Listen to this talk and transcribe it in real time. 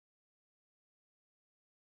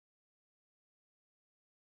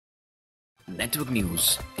Network News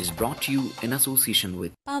is brought to you in association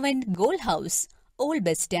with Pavan Gold House, Old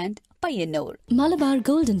Bus Stand, Payyanur. Malabar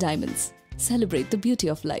Gold and Diamonds. Celebrate the beauty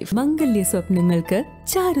of life. Mangalya സ്വപ്നങ്ങൾക്ക്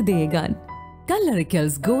ചാരുതയേകാൻ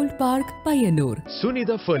Kallarikals Gold Park, Payyanur.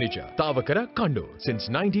 Sunitha Furniture, Tavakara, Kannur since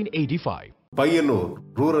 1985. Payyanur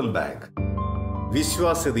rural bank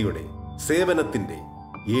വിശ്വാസ്യതയുടെ സേവനത്തിന്റെ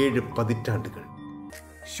 7 പതിറ്റാണ്ടുകൾ.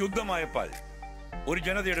 ശുദ്ധമായ പാൽ, ഒരു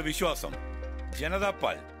ജനതയുടെ വിശ്വാസം. ജനതാ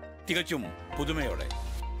പാൽ, തികച്ചും പുതുമയോടെ.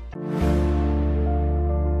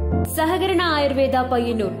 സഹകരണ ആയുർവേദ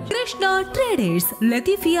പയ്യന്നൂർ. കൃഷ്ണ ട്രേഡേഴ്സ്,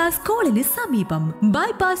 ലത്തീഫിയ സ്കൂളിന് സമീപം,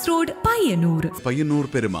 ബൈപാസ് റോഡ്, പയ്യന്നൂർ. പയ്യന്നൂർ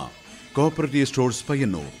പെരുമ cooperative stores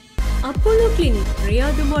Payyanur. Apollo clinic,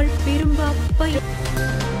 Riyadh മോൾ, പെരുമ്പ, പയ്യന്നൂർ.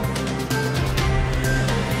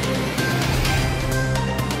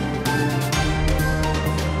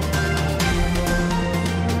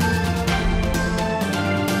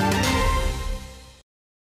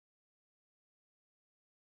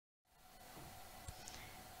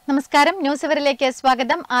 നമസ്കാരം, ന്യൂസ് അവറിലേക്ക്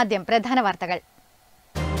സ്വാഗതം. ആദ്യം പ്രധാന വാർത്തകൾ.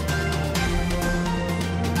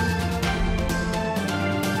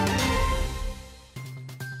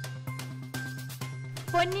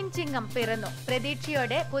 പൊന്നിൻ ചിങ്ങം പിറന്നു.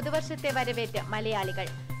 പ്രതീക്ഷയോടെ പുതുവർഷത്തെ വരവേറ്റ് മലയാളികൾ.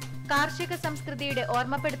 കാർഷിക സംസ്കൃതിയുടെ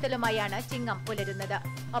ഓർമ്മപ്പെടുത്തലുമായാണ് ചിങ്ങം പുലരുന്നത്.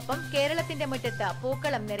 ഒപ്പം കേരളത്തിന്റെ മുറ്റത്ത്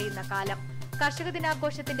പൂക്കളം നിറയുന്ന കാലം. കർഷക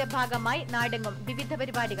ദിനാഘോഷത്തിന്റെ ഭാഗമായി നാടെങ്ങും വിവിധ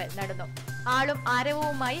പരിപാടികൾ നടന്നു. ആളും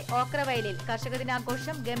ആരവവുമായി ഓക്രവയലിൽ കർഷക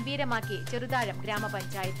ദിനാഘോഷം ഗംഭീരമാക്കി ചെറുതാഴം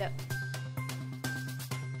ഗ്രാമപഞ്ചായത്ത്.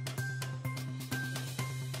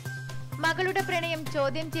 മകളുടെ പ്രണയം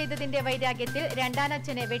ചോദ്യം ചെയ്തതിന്റെ വൈരാഗ്യത്തിൽ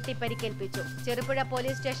രണ്ടാനച്ഛനെ വെട്ടിപ്പരിക്കേൽപ്പിച്ചു. ചെറുപുഴ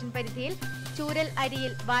പോലീസ് സ്റ്റേഷൻ പരിധിയിൽ ചൂരൽ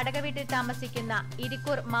അരിയിൽ വാടക വീട്ടിൽ താമസിക്കുന്ന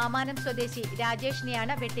ഇരിക്കൂർ മാമാനം സ്വദേശി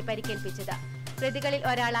രാജേഷിനെയാണ് വെട്ടിപ്പരിക്കേൽപ്പിച്ചത്. പ്രതികളിൽ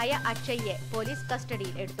ഒരാളായ അക്ഷയ്യെ പോലീസ്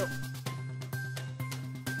കസ്റ്റഡിയിൽ എടുത്തു.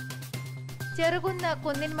 ചെറുകുന്ന്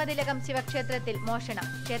കുന്നിൻമതിലകം ശിവക്ഷേത്രത്തിൽ മോഷണം.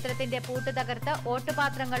 ക്ഷേത്രത്തിന്റെ പൂട്ട് തകർത്ത്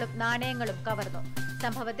ഓട്ടുപാത്രങ്ങളും നാണയങ്ങളും കവർന്നു.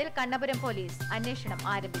 സംഭവത്തിൽ കണ്ണപുരം പോലീസ് അന്വേഷണം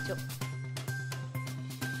ആരംഭിച്ചു.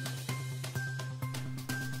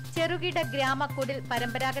 ചെറുകിട ഗ്രാമ കുടിൽ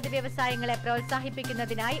പരമ്പരാഗത വ്യവസായങ്ങളെ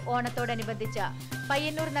പ്രോത്സാഹിപ്പിക്കുന്നതിനായി ഓണത്തോടനുബന്ധിച്ച്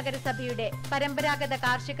പയ്യന്നൂർ നഗരസഭയുടെ പരമ്പരാഗത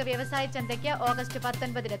കാർഷിക വ്യവസായ ചന്തയ്ക്ക് ഓഗസ്റ്റ്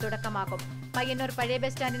 19 തുടക്കമാകും. പയ്യന്നൂർ പഴയ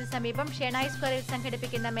ബസ് സ്റ്റാൻഡിന് സമീപം ഷെനായ് സ്ക്വയറിൽ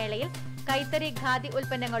സംഘടിപ്പിക്കുന്ന മേളയിൽ കൈത്തറി ഖാദി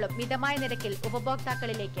ഉൽപ്പന്നങ്ങളും മിതമായ നിരക്കിൽ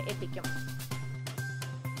ഉപഭോക്താക്കളിലേക്ക് എത്തിക്കും.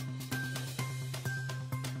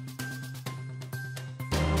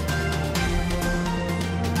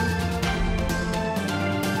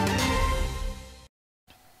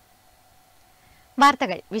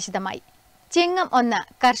 വാർത്തകൾ വിശദമായി. ചിങ്ങം 1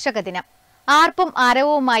 കർഷക ദിനം. ആർപ്പും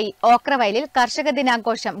ആരവവുമായി ഓക്രവയലിൽ കർഷക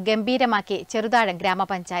ദിനാഘോഷം ഗംഭീരമാക്കി ചെറുതാഴം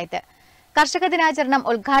ഗ്രാമപഞ്ചായത്ത്. കർഷക ദിനാചരണം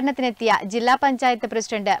ഉദ്ഘാടനത്തിനെത്തിയ ജില്ലാ പഞ്ചായത്ത്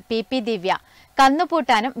പ്രസിഡന്റ് പി ദിവ്യ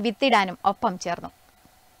കന്നുപൂട്ടാനും വിത്തിടാനും ഒപ്പം ചേർന്നു.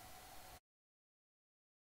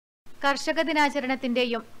 കർഷക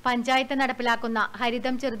ദിനാചരണത്തിന്റെയും പഞ്ചായത്ത് നടപ്പിലാക്കുന്ന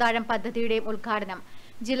ഹരിതം ചെറുതാഴം പദ്ധതിയുടെയും ഉദ്ഘാടനം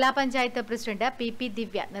ജില്ലാ പഞ്ചായത്ത് പ്രസിഡന്റ് പി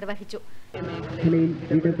ദിവ്യ നിർവഹിച്ചു. മേഖലയിൽ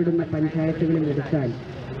ഇടപെടുന്ന പഞ്ചായത്തുകളിൽ എടുത്താൽ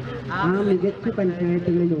ആ മികച്ച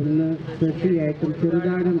പഞ്ചായത്തുകളിൽ ഒന്ന് തീർച്ചയായിട്ടും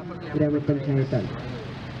ചെറുതാഴം ഗ്രാമപഞ്ചായത്താണ്.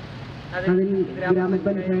 അതിൽ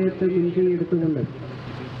ഗ്രാമപഞ്ചായത്ത് മുൻകൈ എടുത്തുകൊണ്ട്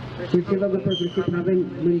കൃഷിവകുപ്പ്, കൃഷിഭവൻ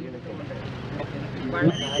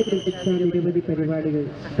നിരവധി പരിപാടികൾ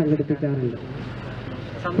സംഘടിപ്പിക്കാറുണ്ട്.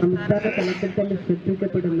 സംസ്ഥാന തലത്തിൽ തന്നെ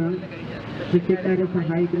ശ്രദ്ധിക്കപ്പെടുന്ന കൃഷിക്കാരെ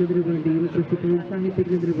സഹായിക്കുന്നതിനു വേണ്ടിയും കൃഷി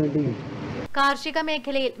പ്രോത്സാഹിപ്പിക്കുന്നതിനു വേണ്ടിയും കാർഷിക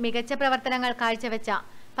മേഖലയിൽ മികച്ച പ്രവർത്തനങ്ങൾ കാഴ്ചവെച്ച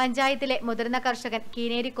പഞ്ചായത്തിലെ മുതിർന്ന കർഷകൻ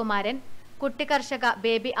കീനേരി കുമാരൻ, കുട്ടി കർഷക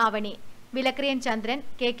ബേബി ആവണി, വിലക്രിയൻ ചന്ദ്രൻ,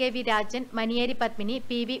 K V Rajan, Maniyeri Padmini,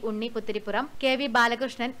 PV ഉണ്ണി പുത്തിരിപ്പുറം, KV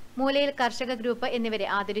ബാലകൃഷ്ണൻ, മൂലയിൽ കർഷക ഗ്രൂപ്പ് എന്നിവരെ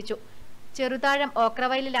ആദരിച്ചു. ചെറുതാഴം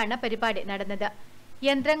ഓക്രവയലിലാണ് പരിപാടി നടന്നത്.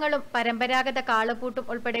 യന്ത്രങ്ങളും പരമ്പരാഗത കാളുപൂട്ടും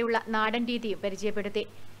ഉൾപ്പെടെയുള്ള നാടൻ രീതിയും പരിചയപ്പെടുത്തി.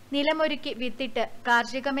 നിലമൊരുക്കി വിത്തിട്ട്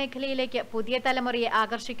കാർഷിക മേഖലയിലേക്ക് പുതിയ തലമുറയെ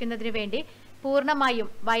ആകർഷിക്കുന്നതിനു വേണ്ടി പൂർണ്ണമായും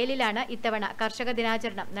വയലിലാണ് ഇത്തവണ കർഷക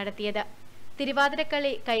ദിനാചരണം നടത്തിയത്.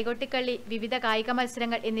 തിരുവാതിരക്കളി, കൈകൊട്ടിക്കളി, വിവിധ കായിക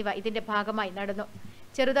മത്സരങ്ങൾ എന്നിവ ഇതിന്റെ ഭാഗമായി നടന്നു.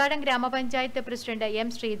 ചെറുതാഴം ഗ്രാമപഞ്ചായത്ത് പ്രസിഡന്റ് M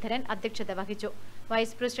ശ്രീധരൻ അധ്യക്ഷത വഹിച്ചു.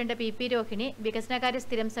 വൈസ് പ്രസിഡന്റ് പി രോഹിണി, വികസനകാര്യ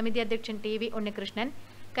സ്ഥിരം സമിതി അധ്യക്ഷൻ TV ഉണ്ണികൃഷ്ണൻ,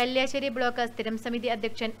 കല്യാശ്ശേരി ബ്ലോക്ക് സ്ഥിരം സമിതി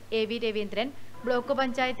അധ്യക്ഷൻ AV രവീന്ദ്രൻ, ബ്ലോക്ക്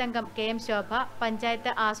പഞ്ചായത്ത് അംഗം KM ശോഭ,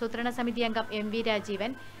 പഞ്ചായത്ത് ആസൂത്രണ സമിതി അംഗം MV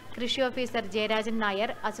രാജീവൻ, കൃഷി ഓഫീസർ ജയരാജൻ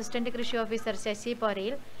നായർ, അസിസ്റ്റന്റ് കൃഷി ഓഫീസർ ശശി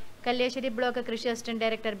പോരയിൽ, കല്യാശ്ശേരി ബ്ലോക്ക് കൃഷി അസിസ്റ്റന്റ്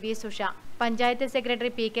ഡയറക്ടർ B സുഷ, പഞ്ചായത്ത്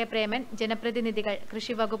സെക്രട്ടറി PK പ്രേമൻ, ജനപ്രതിനിധികൾ,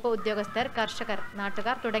 കൃഷി വകുപ്പ് ഉദ്യോഗസ്ഥർ, കർഷകർ,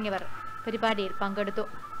 നാട്ടുകാർ തുടങ്ങിയവർ പരിപാടിയിൽ പങ്കെടുത്തു.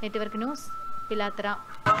 Network news, Pilathara.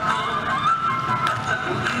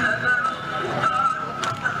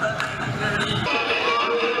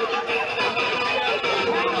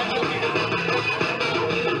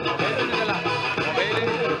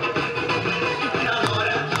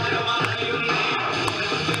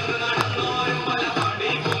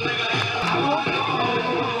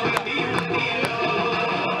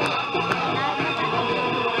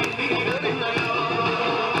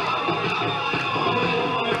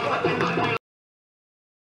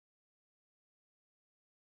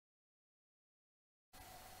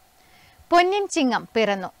 പൊന്നിൻ ചിങ്ങം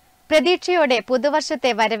പിറന്നു. പ്രതീക്ഷയോടെ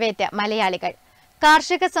പുതുവർഷത്തെ വരവേറ്റ മലയാളികൾ.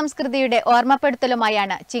 കാർഷിക സംസ്കൃതിയുടെ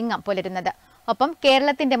ഓർമ്മപ്പെടുത്തലുമായാണ് ചിങ്ങം പുലരുന്നത്. ഒപ്പം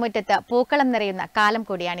കേരളത്തിന്റെ മുറ്റത്ത് പൂക്കളം നിറയുന്ന കാലം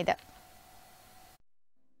കൂടിയാണിത്.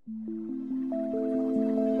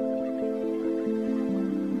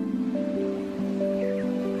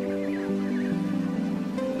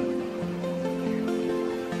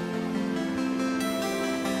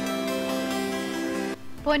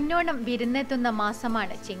 പൊന്നോണം വിരുന്നെത്തുന്ന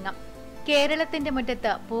മാസമാണ് ചിങ്ങം. കേരളത്തിന്റെ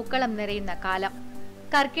മുറ്റത്ത് പൂക്കളം നിറയുന്ന കാലം.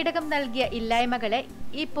 കർക്കിടകം നൽകിയ ഇല്ലായ്മകളെ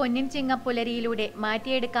ഈ പൊന്നിൻ ചിങ്ങ പുലരിയിലൂടെ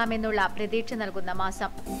മാറ്റിയെടുക്കാമെന്നുള്ള പ്രതീക്ഷ നൽകുന്ന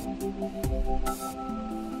മാസം.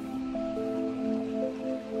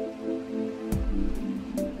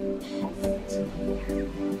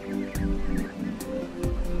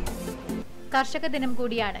 കർഷക ദിനം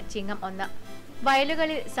കൂടിയാണ് ചിങ്ങം 1.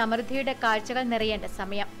 വയലുകളിൽ സമൃദ്ധിയുടെ കാഴ്ചകൾ നിറയേണ്ട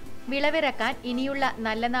സമയം. വിളവിറക്കാൻ ഇനിയുള്ള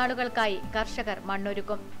നല്ല നാളുകൾക്കായി കർഷകർ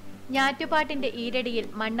മണ്ണൊരുക്കും. ഞാറ്റുപാട്ടിന്റെ ഈരടിയിൽ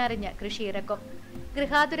മണ്ണറിഞ്ഞ് കൃഷിയിറക്കും.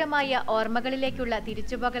 ഗൃഹാതുരമായ ഓർമ്മകളിലേക്കുള്ള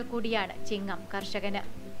തിരിച്ചുപോകൽ കൂടിയാണ് ചിങ്ങം കർഷകന്.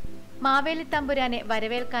 മാവേലി തമ്പുരാനെ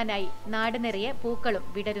വരവേൽക്കാനായി നാട് നിറയെ പൂക്കളും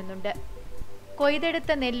വിടരുന്നുണ്ട്.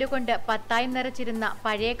 കൊയ്തെടുത്ത നെല്ലുകൊണ്ട് പത്തായം നിറച്ചിരുന്ന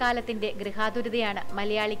പഴയകാലത്തിന്റെ ഗൃഹാതുരതയാണ്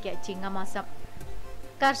മലയാളിക്ക് ചിങ്ങമാസം.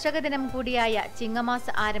 കർഷക ദിനം കൂടിയായ ചിങ്ങമാസ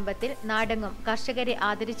ആരംഭത്തിൽ നാടെങ്ങും കർഷകരെ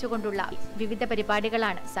ആദരിച്ചുകൊണ്ടുള്ള വിവിധ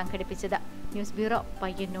പരിപാടികളാണ് സംഘടിപ്പിച്ചത്. News bureau,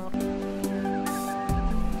 Payyanur.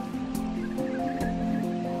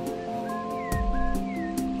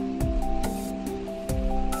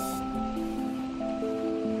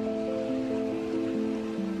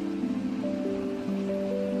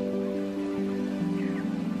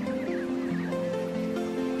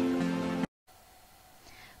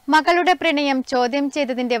 മകളുടെ പ്രണയം ചോദ്യം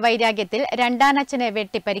ചെയ്തതിന്റെ വൈരാഗ്യത്തിൽ രണ്ടാനച്ഛനെ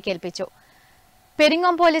വെട്ടി പരിക്കേൽപ്പിച്ചു.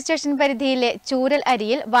 പെരിങ്ങോം പോലീസ് സ്റ്റേഷൻ പരിധിയിലെ ചൂരൽ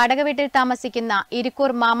അരിയിൽ വാടക വീട്ടിൽ താമസിക്കുന്ന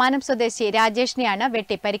ഇരിക്കൂർ മാമാനം സ്വദേശി രാജേഷിനെയാണ്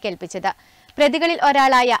വെട്ടി പരിക്കേൽപ്പിച്ചത്. പ്രതികളിൽ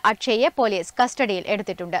ഒരാളായ അക്ഷയെ പോലീസ് കസ്റ്റഡിയിൽ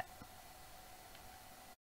എടുത്തിട്ടുണ്ട്.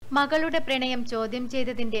 മകളുടെ പ്രണയം ചോദ്യം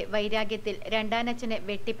ചെയ്തതിന്റെ വൈരാഗ്യത്തിൽ രണ്ടാനച്ഛനെ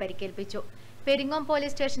വെട്ടി പരിക്കേൽപ്പിച്ചു. പെരിങ്ങോം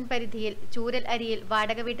പോലീസ് സ്റ്റേഷൻ പരിധിയിൽ ചൂരൽ അരിയിൽ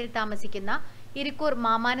വാടക വീട്ടിൽ താമസിക്കുന്ന ഇരിക്കൂർ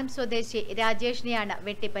മാമാനം സ്വദേശി രാജേഷിനെയാണ്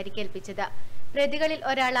വെട്ടി പരിക്കേൽപ്പിച്ചത്. പ്രതികളിൽ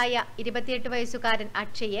ഒരാളായ 28 വയസ്സുകാരൻ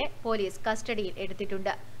അക്ഷയെ പോലീസ് കസ്റ്റഡിയിൽ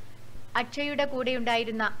എടുത്തിട്ടുണ്ട്. അക്ഷയുടെ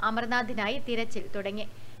കൂടെയുണ്ടായിരുന്ന അമർനാഥിനായി തിരച്ചിൽ തുടങ്ങി.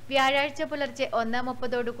 വ്യാഴാഴ്ച പുലർച്ചെ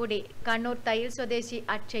 1:30 കണ്ണൂർ തയ്യിൽ സ്വദേശി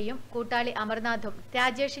അക്ഷയും കൂട്ടാളി അമർനാഥും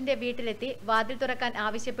രാജേഷിന്റെ വീട്ടിലെത്തി വാതിൽ തുറക്കാൻ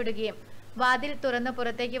ആവശ്യപ്പെടുകയും വാതിൽ തുറന്ന്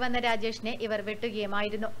പുറത്തേക്ക് വന്ന രാജേഷിനെ ഇവർ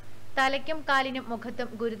വെട്ടുകയുമായിരുന്നു. തലയ്ക്കും കാലിനും മുഖത്തും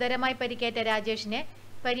ഗുരുതരമായി പരിക്കേറ്റ രാജേഷിനെ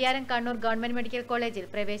പരിയാരം കണ്ണൂർ ഗവൺമെന്റ് മെഡിക്കൽ കോളേജിൽ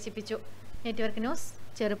പ്രവേശിപ്പിച്ചു. Network news,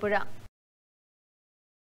 Cherupuzha.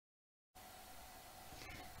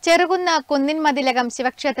 ചെറുകുന്ന് കുന്നിൻ മതിലകം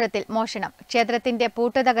ശിവക്ഷേത്രത്തിൽ മോഷണം. ക്ഷേത്രത്തിന്റെ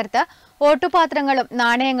പൂട്ട് തകർത്ത് ഓട്ടുപാത്രങ്ങളും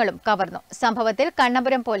നാണയങ്ങളും കവർന്നു. സംഭവത്തിൽ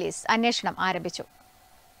കണ്ണപുരം പോലീസ് അന്വേഷണം ആരംഭിച്ചു.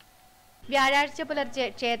 വ്യാഴാഴ്ച പുലർച്ചെ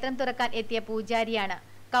ക്ഷേത്രം തുറക്കാൻ എത്തിയ പൂജാരിയാണ്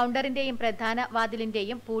കൗണ്ടറിന്റെയും പ്രധാന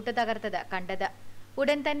വാതിലിന്റെയും പൂട്ട് തകർത്തത് കണ്ടത്.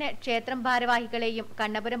 ഉടൻ തന്നെ ക്ഷേത്രം ഭാരവാഹികളെയും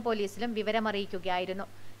കണ്ണപുരം പോലീസിലും വിവരമറിയിക്കുകയായിരുന്നു.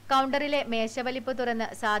 കൗണ്ടറിലെ മേശവലിപ്പ് തുറന്ന്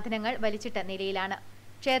സാധനങ്ങൾ വലിച്ചിട്ട നിലയിലാണ്.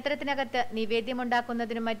 ക്ഷേത്രത്തിനകത്ത്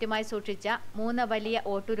നിവേദ്യമുണ്ടാക്കുന്നതിനും മറ്റുമായി സൂക്ഷിച്ച 3 വലിയ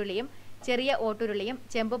ഓട്ടുരുളിയും ചെറിയ ഓട്ടുരുളിയും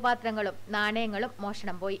ചെമ്പുപാത്രങ്ങളും നാണയങ്ങളും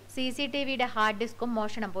മോഷണം പോയി. CCTVയുടെ ഹാർഡ് ഡിസ്കും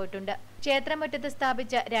മോഷണം പോയിട്ടുണ്ട്. ക്ഷേത്രമുറ്റത്ത്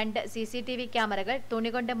സ്ഥാപിച്ച 2 CCTV ക്യാമറകൾ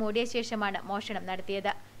തുണികൊണ്ട് മൂടിയ ശേഷമാണ് മോഷണം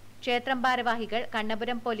നടത്തിയത്. ക്ഷേത്രം ഭാരവാഹികൾ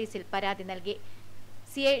കണ്ണപുരം പോലീസിൽ പരാതി നൽകി.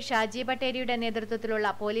 CI ഷാജി പട്ടേരിയുടെ നേതൃത്വത്തിലുള്ള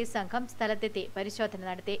പോലീസ് സംഘം സ്ഥലത്തെത്തി പരിശോധന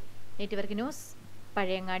നടത്തി. Network news,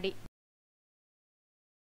 Pazhayangadi.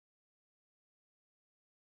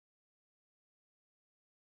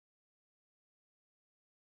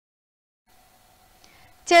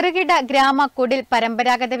 ചെറുകിട ഗ്രാമ കുടിൽ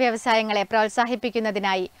പരമ്പരാഗത വ്യവസായങ്ങളെ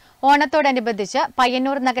പ്രോത്സാഹിപ്പിക്കുന്നതിനായി ഓണത്തോടനുബന്ധിച്ച്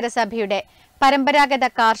പയ്യന്നൂർ നഗരസഭയുടെ പരമ്പരാഗത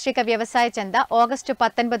കാർഷിക വ്യവസായ ചന്ത ഓഗസ്റ്റ്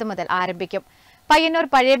 19 മുതൽ ആരംഭിക്കും. പയ്യന്നൂർ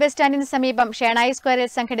പഴയ ബസ് സ്റ്റാൻഡിന് സമീപം ഷേണായി സ്ക്വയറിൽ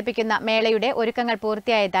സംഘടിപ്പിക്കുന്ന മേളയുടെ ഒരുക്കങ്ങൾ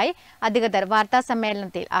പൂർത്തിയായതായി അധികൃതർ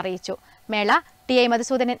വാർത്താസമ്മേളനത്തിൽ അറിയിച്ചു. മേള TI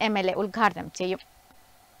മധുസൂദനൻ MLA ഉദ്ഘാടനം ചെയ്യും.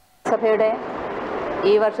 സഭയുടെ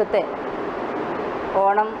ഈ വർഷത്തെ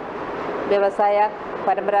ഓണം വ്യവസായ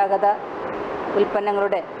പരമ്പരാഗത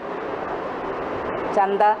ഉൽപ്പന്നങ്ങളുടെ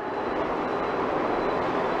ചന്ത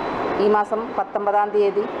ഈ മാസം 19-ാം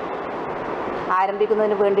തീയതി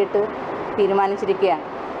ആരംഭിക്കുന്നതിന് വേണ്ടിയിട്ട് തീരുമാനിച്ചിരിക്കുകയാണ്.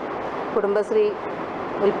 കുടുംബശ്രീ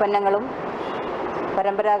ഉൽപ്പന്നങ്ങളും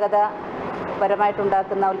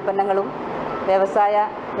പരമ്പരാഗതപരമായിട്ടുണ്ടാക്കുന്ന ഉൽപ്പന്നങ്ങളും വ്യവസായ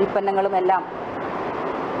ഉൽപ്പന്നങ്ങളുമെല്ലാം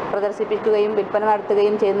പ്രദർശിപ്പിക്കുകയും വിൽപ്പന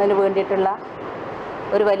നടത്തുകയും ചെയ്യുന്നതിന് വേണ്ടിയിട്ടുള്ള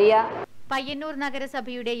ഒരു വലിയ പയ്യന്നൂർ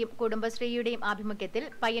നഗരസഭയുടെയും കുടുംബശ്രീയുടെയും ആഭിമുഖ്യത്തിൽ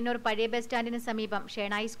പയ്യന്നൂർ പഴയ ബസ് സ്റ്റാൻഡിന് സമീപം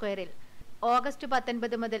ഷേണായി സ്ക്വയറിൽ ഓഗസ്റ്റ്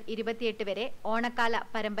 19 മുതൽ 28 വരെ ഓണക്കാല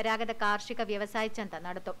പരമ്പരാഗത കാർഷിക വ്യവസായ ചന്ത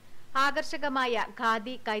നടത്തും. ആകർഷകമായ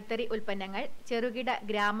ഖാദി കൈത്തറി ഉൽപ്പന്നങ്ങൾ, ചെറുകിട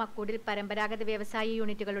ഗ്രാമ കുടിൽ പരമ്പരാഗത വ്യവസായ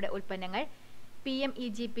യൂണിറ്റുകളുടെ ഉൽപ്പന്നങ്ങൾ,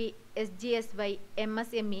 PMEGP, SGSY,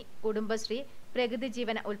 MSME, കുടുംബശ്രീ, പ്രകൃതി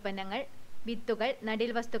ജീവന ഉൽപ്പന്നങ്ങൾ, വിത്തുകൾ,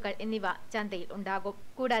 നടീൽ വസ്തുക്കൾ എന്നിവ ചന്തയിൽ ഉണ്ടാകും.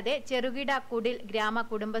 കൂടാതെ ചെറുകിട കുടിൽ ഗ്രാമ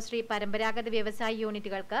കുടുംബശ്രീ പരമ്പരാഗത വ്യവസായ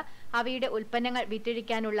യൂണിറ്റുകൾക്ക് അവയുടെ ഉൽപ്പന്നങ്ങൾ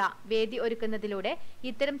വിറ്റഴിക്കാനുള്ള വേദി ഒരുക്കുന്നതിലൂടെ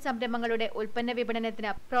ഇത്തരം സംരംഭങ്ങളുടെ ഉൽപ്പന്ന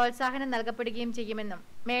വിപണനത്തിന് പ്രോത്സാഹനം നൽകപ്പെടുകയും ചെയ്യുമെന്നും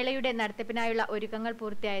മേളയുടെ നടത്തിപ്പിനായുള്ള ഒരുക്കങ്ങൾ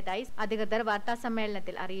പൂർത്തിയായതായി അധികൃതർ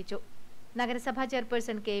വാർത്താസമ്മേളനത്തിൽ അറിയിച്ചു. നഗരസഭാ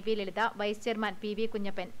ചെയർപേഴ്സൺ KV ലളിത, vice chairman PV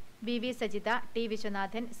Kunjappan, VV Sajitha, T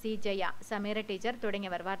Viswanathan, C Jaya, Sameera teacher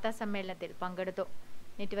തുടങ്ങിയവർ വാർത്താസമ്മേളനത്തിൽ പങ്കെടുത്തു.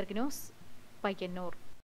 Network news, Payyanur.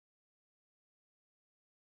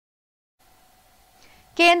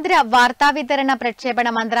 കേന്ദ്ര വാർത്താവിതരണ പ്രക്ഷേപണ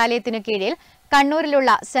മന്ത്രാലയത്തിനു കീഴിൽ കണ്ണൂരിലുള്ള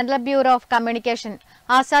സെൻട്രൽ ബ്യൂറോ ഓഫ് കമ്മ്യൂണിക്കേഷൻ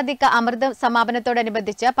ആസാദിക അമൃത്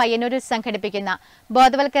സമാപനത്തോടനുബന്ധിച്ച് പയ്യന്നൂരിൽ സംഘടിപ്പിക്കുന്ന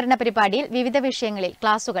ബോധവൽക്കരണ പരിപാടിയിൽ വിവിധ വിഷയങ്ങളിൽ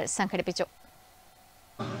ക്ലാസുകൾ സംഘടിപ്പിച്ചു.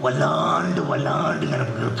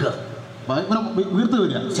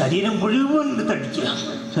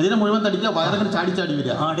 ശരീരം മുഴുവൻ തടിക്കുക, വയറങ്ങനെ ചാടി ചാടി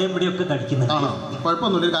വരിക, ആടെയും പിടിയൊക്കെ തടിക്കുന്നത്.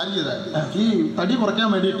 കുഴപ്പമൊന്നുമില്ല. ഒരു കാര്യം ചെയ്താൽ ഈ തടി കുറയ്ക്കാൻ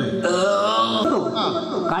വേണ്ടിയിട്ട്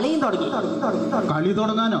കളി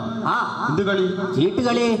തുടങ്ങാനോ? എന്ത് കളി? ചീട്ട്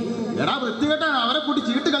കളി. എടാ വൃത്തികെട്ടാണ്, അവരെ കൂട്ടി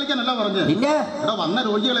ചീട്ട് കളിക്കാനല്ല പറഞ്ഞത്. പിന്നെ എടാ വന്ന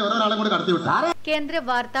രോഗികളെ ഒരാളെ കൂടി കടത്തിവിട്ടു. കേന്ദ്ര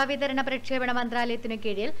വാർത്താവിതരണ പ്രക്ഷേപണ മന്ത്രാലയത്തിനു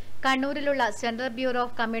കീഴിൽ കണ്ണൂരിലുള്ള central bureau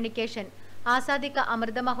of communication ആസാദിക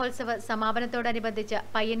Amrita മഹോത്സവ സമാപനത്തോടനുബന്ധിച്ച്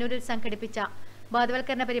പയ്യന്നൂരിൽ സംഘടിപ്പിച്ച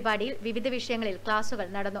ബോധവൽക്കരണ പരിപാടിയിൽ വിവിധ വിഷയങ്ങളിൽ ക്ലാസുകൾ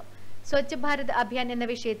നടന്നു. സ്വച്ഛ് ഭാരത് അഭിയാൻ എന്ന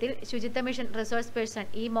വിഷയത്തിൽ ശുചിത്വ mission resource person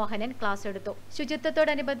E Mohanan class എടുത്തു.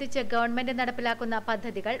 ശുചിത്വത്തോടനുബന്ധിച്ച് ഗവൺമെന്റ് നടപ്പിലാക്കുന്ന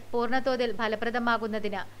പദ്ധതികൾ പൂർണ്ണതോതിൽ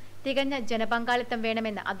ഫലപ്രദമാകുന്നതിന് തികഞ്ഞ ജനപങ്കാളിത്തം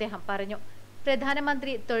വേണമെന്ന് അദ്ദേഹം പറഞ്ഞു.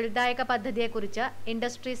 പ്രധാനമന്ത്രി തൊഴിൽദായക പദ്ധതിയെക്കുറിച്ച്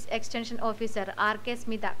industries extension officer RK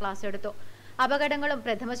Smitha class എടുത്തു. അപകടങ്ങളും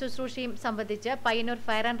പ്രഥമ ശുശ്രൂഷയും സംബന്ധിച്ച് Payyanur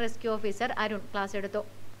fire and rescue officer Arun class എടുത്തു.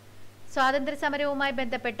 സ്വാതന്ത്ര്യ സമരവുമായി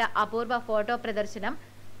ബന്ധപ്പെട്ട അപൂർവ ഫോട്ടോ പ്രദർശനം,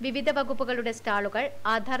 വിവിധ വകുപ്പുകളുടെ സ്റ്റാളുകൾ,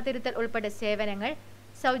 ആധാർ തിരുത്തൽ ഉൾപ്പെടെ സേവനങ്ങൾ,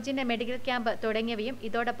 സൗജന്യ മെഡിക്കൽ ക്യാമ്പ് തുടങ്ങിയവയും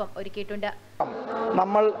ഇതോടൊപ്പം ഒരുക്കിയിട്ടുണ്ട്.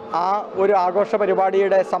 നമ്മൾ ആ ഒരു ആഘോഷ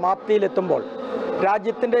പരിപാടിയുടെ സമാപ്തിയിലെത്തുമ്പോൾ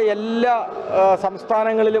രാജ്യത്തിൻ്റെ എല്ലാ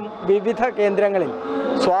സംസ്ഥാനങ്ങളിലും വിവിധ കേന്ദ്രങ്ങളിൽ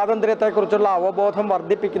സ്വാതന്ത്ര്യത്തെക്കുറിച്ചുള്ള അവബോധം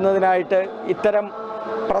വർദ്ധിപ്പിക്കുന്നതിനായിട്ട് ഇത്തരം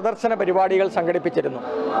പ്രദർശന പരിപാടികൾ സംഘടിപ്പിച്ചിരുന്നു.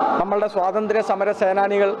 നമ്മളുടെ സ്വാതന്ത്ര്യ സമര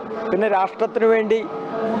സേനാനികൾ, പിന്നെ രാഷ്ട്രത്തിനു വേണ്ടി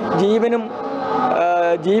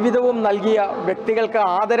ജീവിതവും നൽകിയ വ്യക്തികൾക്ക്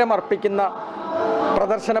ആദരമർപ്പിക്കുന്ന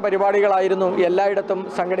പ്രദർശന പരിപാടികളായിരുന്നു എല്ലായിടത്തും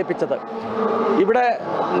സംഘടിപ്പിച്ചത്. ഇവിടെ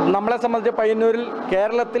നമ്മളെ സംബന്ധിച്ച് പയ്യന്നൂരിൽ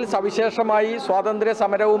കേരളത്തിൽ സവിശേഷമായി സ്വാതന്ത്ര്യ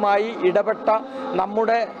സമരവുമായി ഇടപെട്ട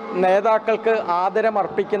നമ്മുടെ നേതാക്കൾക്ക്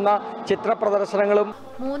ആദരമർപ്പിക്കുന്ന ചിത്ര പ്രദർശനങ്ങളും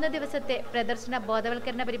 3 ദിവസത്തെ പ്രദർശന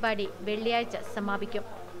ബോധവൽക്കരണ പരിപാടി വെള്ളിയാഴ്ച സമാപിക്കും.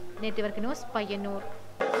 Network news, Payyanur.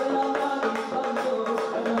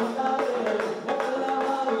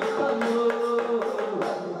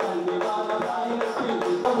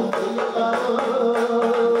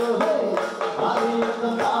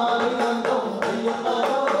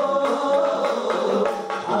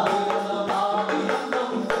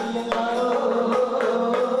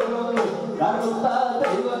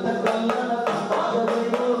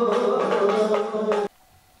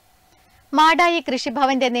 മാടായി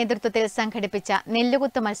കൃഷിഭവന്റെ നേതൃത്വത്തിൽ സംഘടിപ്പിച്ച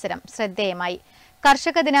നെല്ലുകുത്ത് മത്സരം ശ്രദ്ധേയമായി.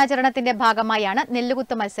 കർഷക ദിനാചരണത്തിന്റെ ഭാഗമായാണ്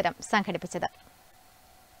നെല്ലുകുത്ത് മത്സരം സംഘടിപ്പിച്ചത്.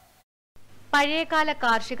 പഴയകാല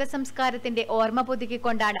കാർഷിക സംസ്കാരത്തിന്റെ ഓർമ്മ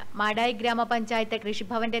പുതുക്കിക്കൊണ്ടാണ് മാടായി ഗ്രാമപഞ്ചായത്ത്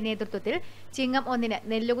കൃഷിഭവന്റെ നേതൃത്വത്തിൽ ചിങ്ങം 1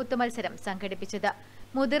 നെല്ലുകുത്ത് മത്സരം സംഘടിപ്പിച്ചത്.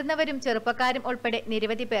 മുതിർന്നവരും ചെറുപ്പക്കാരും ഉൾപ്പെടെ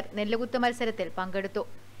നിരവധി പേർ നെല്ലുകുത്ത് മത്സരത്തിൽ പങ്കെടുത്തു.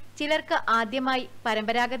 ചിലർക്ക് ആദ്യമായി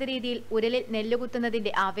പരമ്പരാഗത രീതിയിൽ ഉരലിൽ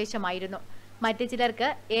നെല്ലുകുത്തുന്നതിന്റെ ആവേശമായിരുന്നു. മറ്റു ചിലർക്ക്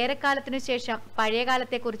ഏറെക്കാലത്തിനു ശേഷം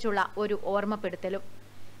പഴയകാലത്തെക്കുറിച്ചുള്ള ഒരു ഓർമ്മപ്പെടുത്തലും.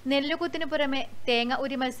 നെല്ലുകുത്തിനു പുറമെ തേങ്ങ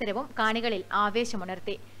ഉരി മത്സരവും കാണികളിൽ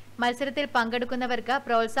ആവേശമുണർത്തി. മത്സരത്തിൽ പങ്കെടുക്കുന്നവർക്ക്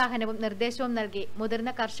പ്രോത്സാഹനവും നിർദ്ദേശവും നൽകി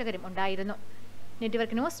മുതിർന്ന കർഷകരും ഉണ്ടായിരുന്നു.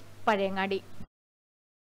 Network news, Pazhayangadi.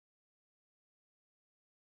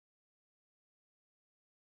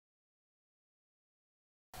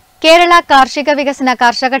 കേരള കാർഷിക വികസന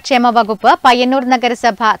കർഷകക്ഷേമ വകുപ്പ് പയ്യന്നൂർ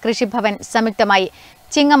നഗരസഭ കൃഷിഭവൻ സംയുക്തമായി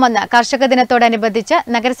ചിങ്ങം 1 കർഷക ദിനത്തോടനുബന്ധിച്ച്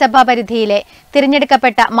നഗരസഭാ പരിധിയിലെ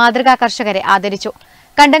തിരഞ്ഞെടുക്കപ്പെട്ട മാതൃകാ കർഷകരെ ആദരിച്ചു.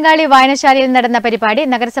 കണ്ടങ്ങാളി വായനശാലയിൽ നടന്ന പരിപാടി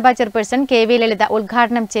നഗരസഭാ ചെയർപേഴ്സൺ KV ലളിത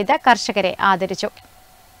ഉദ്ഘാടനം ചെയ്ത് കർഷകരെ ആദരിച്ചു.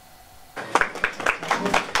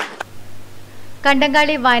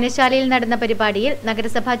 കണ്ടങ്ങാളി വായനശാലയിൽ നടന്ന പരിപാടിയിൽ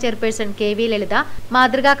നഗരസഭാ ചെയർപേഴ്സൺ KV ലളിത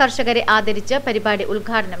മാതൃകാ കർഷകരെ ആദരിച്ച് പരിപാടി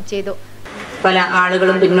ഉദ്ഘാടനം ചെയ്തു. പല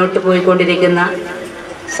ആളുകളും പിന്നോട്ട് പോയിക്കൊണ്ടിരിക്കുന്ന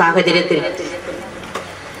സാഹചര്യത്തിൽ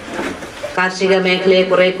കാർഷിക മേഖലയെ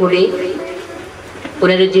കുറെ കൂടി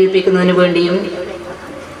പുനരുജ്ജീവിപ്പിക്കുന്നതിന് വേണ്ടിയും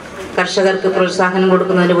കർഷകർക്ക് പ്രോത്സാഹനം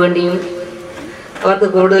കൊടുക്കുന്നതിന് വേണ്ടിയും അവർക്ക്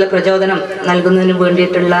കൂടുതൽ പ്രചോദനം നൽകുന്നതിന്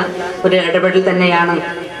വേണ്ടിയിട്ടുള്ള ഒരു ഇടപെടൽ തന്നെയാണ്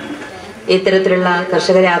ഇത്തരത്തിലുള്ള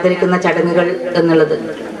കർഷകരെ ആദരിക്കുന്ന ചടങ്ങുകൾ എന്നുള്ളത്.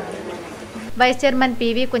 വൈസ് ചെയർമാൻ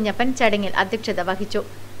PV കുഞ്ഞപ്പൻ ചടങ്ങിൽ അധ്യക്ഷത വഹിച്ചു.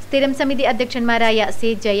 സ്ഥിരം സമിതി അധ്യക്ഷന്മാരായ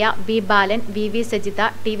C ജയ, B ബാലൻ, VV Sajitha,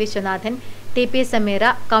 T Viswanathan, TP Sameera,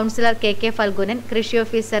 councillor KK Phalgunan, കൃഷി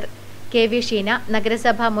ഓഫീസർ KV ഷീന,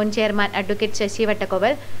 നഗരസഭാ മുൻ ചെയർമാൻ അഡ്വക്കേറ്റ് ശശി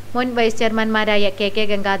വട്ടക്കൊവൽ, മുൻ വൈസ് ചെയർമാൻമാരായ KK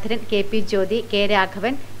ഗംഗാധരൻ, KP ജ്യോതി, K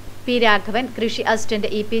രാഘവൻ, P രാഘവൻ, കൃഷി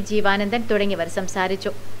അസിസ്റ്റന്റ് EP ജീവാനന്ദൻ തുടങ്ങിയവർ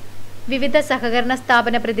സംസാരിച്ചു. വിവിധ സഹകരണ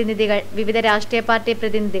സ്ഥാപന പ്രതിനിധികൾ, വിവിധ രാഷ്ട്രീയ പാർട്ടി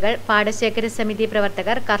പ്രതിനിധികൾ, പാടശേഖര സമിതി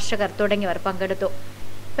പ്രവർത്തകർ, കർഷകർ തുടങ്ങിയവർ പങ്കെടുത്തു.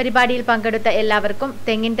 പരിപാടിയിൽ പങ്കെടുത്ത എല്ലാവർക്കും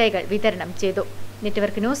തെങ്ങിൻ തൈകൾ വിതരണം ചെയ്തു.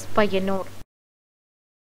 Network news, Payyanur.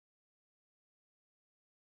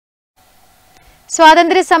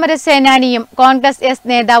 സ്വാതന്ത്ര്യ സമര സേനാനിയും കോൺഗ്രസ് എസ്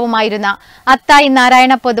നേതാവുമായിരുന്ന അത്തായി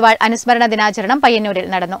നാരായണ പൊതുവാൾ അനുസ്മരണ ദിനാചരണം പയ്യന്നൂരിൽ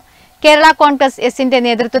നടന്നു. കേരള കോൺഗ്രസ് എസിന്റെ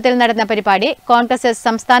നേതൃത്വത്തിൽ നടന്ന പരിപാടി കോൺഗ്രസ് എസ്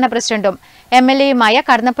സംസ്ഥാന പ്രസിഡന്റും MLAയുമായ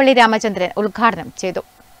കടന്നപ്പള്ളി രാമചന്ദ്രൻ ഉദ്ഘാടനം ചെയ്തു.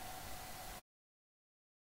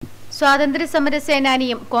 സ്വാതന്ത്ര്യ സമര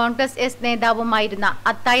സേനാനിയും കോൺഗ്രസ് എസ് നേതാവുമായിരുന്ന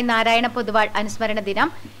അത്തായി നാരായണ പൊതുവാൾ അനുസ്മരണ ദിനം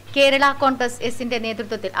കേരള കോൺഗ്രസ് എസിന്റെ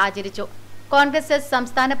നേതൃത്വത്തിൽ ആചരിച്ചു. കോൺഗ്രസ് എസ്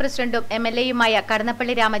സംസ്ഥാന പ്രസിഡന്റും MLAയുമായ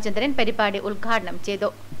കടന്നപ്പള്ളി രാമചന്ദ്രൻ പരിപാടി ഉദ്ഘാടനം ചെയ്തു.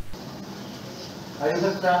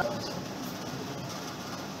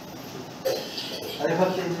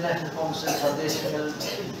 അരിഭക്ത ഇന്റർനാഷണൽ കോൺഗ്രസ് സന്ദേശങ്ങൾ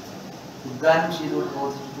ഉദ്ഘാടനം ചെയ്തുകൊണ്ട്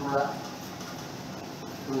പ്രവർത്തിച്ചിട്ടുള്ള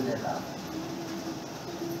ഒരു നേതാവ്.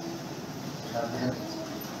 അദ്ദേഹം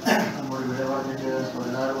നമ്മോട് വിട പറഞ്ഞിട്ട്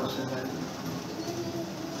 16 വർഷങ്ങൾ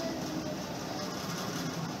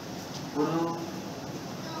ഒരു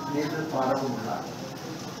നേതൃപാഠവുമുള്ള,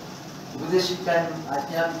 ഉപദേശിക്കാനും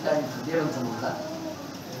ആജ്ഞാപിക്കാനും ഹൃദയബന്ധമുള്ള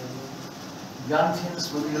ഗാന്ധിയൻ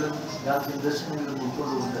സ്മൃതികളും ഗാന്ധിയൻ ദർശനങ്ങളും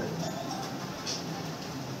ഉൾക്കൊണ്ടുകൊണ്ട്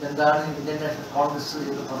എന്താണ് ഇന്ത്യൻ നാഷണൽ കോൺഗ്രസ്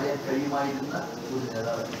എന്ന് പറയാൻ കഴിയുമായിരുന്ന ഒരു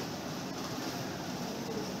നേതാവ്.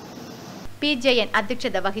 P ജയൻ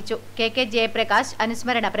അധ്യക്ഷത വഹിച്ചു. KK ജയപ്രകാശ്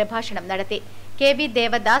അനുസ്മരണ പ്രഭാഷണം നടത്തി. KV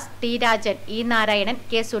Devdas, T Rajan, E Narayanan,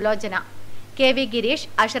 K Sulochana, KV Girish,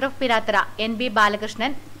 Ashraf പിരാത്ര, NB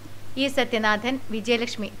Balakrishnan, E Sathyanathan,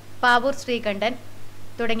 Vijayalakshmi, Pavoor Sreekandan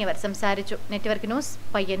തുടങ്ങിയവർ സംസാരിച്ചു. Network news,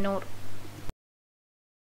 Payyanur.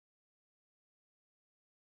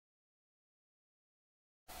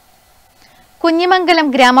 കുഞ്ഞിമംഗലം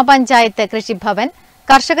ഗ്രാമപഞ്ചായത്ത് കൃഷിഭവൻ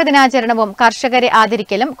കർഷക ദിനാചരണവും കർഷകരെ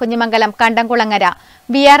ആദരിക്കലും കുഞ്ഞിമംഗലം കണ്ടംകുളങ്ങര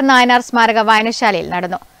BR നായനാർ സ്മാരക വായനശാലയിൽ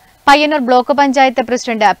നടന്നു. Payyanur block panchayat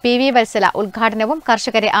president PV Vatsala ഉദ്ഘാടനവും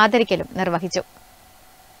കർഷകരെ ആദരിക്കലും നിർവഹിച്ചു.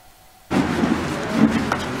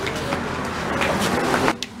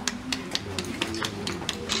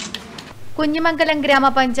 കുഞ്ഞിമംഗലം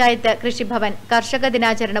ഗ്രാമപഞ്ചായത്ത് കൃഷിഭവൻ കർഷക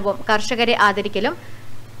ദിനാചരണവും കർഷകരെ ആദരിക്കലും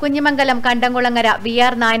കുഞ്ഞിമംഗലം കണ്ടംകുളങ്ങര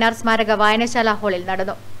BR നായനാർ സ്മാരക വായനശാല ഹാളിൽ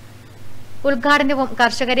നടന്നു. ഉദ്ഘാടനവും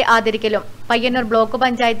കർഷകരെ ആദരിക്കലും Payyanur block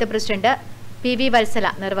panchayat president PV Vatsala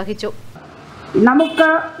നിർവഹിച്ചു.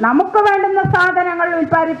 നമുക്ക് വേണ്ടുന്ന സാധനങ്ങൾ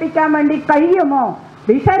ഉൽപ്പാദിപ്പിക്കാൻ വേണ്ടി കഴിയുമോ?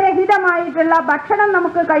 വിഷരഹിതമായിട്ടുള്ള ഭക്ഷണം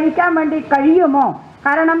നമുക്ക് കഴിക്കാൻ വേണ്ടി കഴിയുമോ?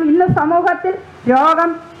 കാരണം ഇന്ന് സമൂഹത്തിൽ രോഗം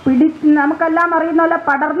നമുക്കെല്ലാം അറിയുന്ന പോലെ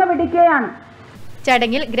പടർന്നു പിടിക്കുകയാണ്.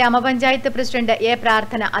 ചടങ്ങിൽ ഗ്രാമപഞ്ചായത്ത് പ്രസിഡന്റ് A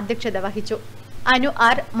പ്രാർത്ഥന അധ്യക്ഷത വഹിച്ചു. Anu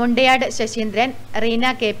R, Mundayad Saseendran, Reena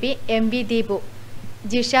KP, MV Deepu,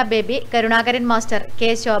 Jisha baby, Karunakaran master, K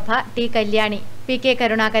ശോഭ, T കല്യാണി, PK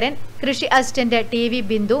കരുണാകരൻ, കൃഷി assistant TV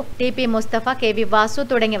Bindu, TP Mustafa, KV Vasu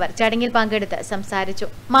തുടങ്ങിയവർ ചടങ്ങിൽ പങ്കെടുത്ത് സംസാരിച്ചു.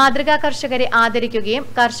 മാതൃകാ കർഷകരെ ആദരിക്കുകയും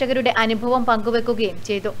കർഷകരുടെ അനുഭവം പങ്കുവെക്കുകയും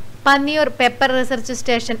ചെയ്തു. Panniyur pepper research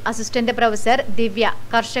station assistant professor ദിവ്യ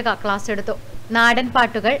കർഷക ക്ലാസ് എടുത്തു. നാടൻ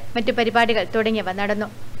പാട്ടുകൾ, മറ്റു പരിപാടികൾ തുടങ്ങിയവ നടന്നു.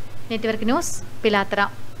 നെറ്റ്വർക്ക് ന്യൂസ്, പിലാത്ര.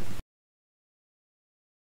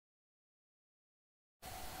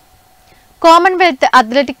 കോമൺവെൽത്ത്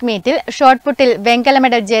അത്ലറ്റിക് മീറ്റിൽ ഷോട്ട്പുട്ടിൽ വെങ്കല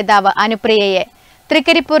മെഡൽ ജേതാവ് അനുപ്രിയയെ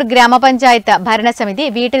തൃക്കരിപ്പൂർ ഗ്രാമപഞ്ചായത്ത് ഭരണസമിതി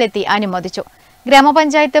വീട്ടിലെത്തി അനുമോദിച്ചു.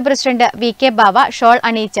 ഗ്രാമപഞ്ചായത്ത് പ്രസിഡന്റ് VK ബാവ ഷോൾ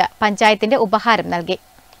അണിയിച്ച് പഞ്ചായത്തിന്റെ ഉപഹാരം നൽകി.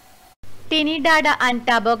 ടിനിഡാഡ ആൻഡ്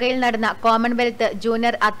ടാബോഗയിൽ നടന്ന കോമൺവെൽത്ത്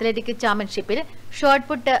ജൂനിയർ അത്ലറ്റിക് ചാമ്പ്യൻഷിപ്പിൽ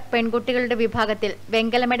ഷോട്ട്പുട്ട് പെൺകുട്ടികളുടെ വിഭാഗത്തിൽ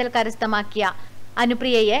വെങ്കല മെഡൽ കരസ്ഥമാക്കിയ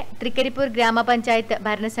അനുപ്രിയയെ തൃക്കരിപ്പൂർ ഗ്രാമപഞ്ചായത്ത്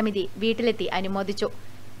ഭരണസമിതി വീട്ടിലെത്തി അനുമോദിച്ചു.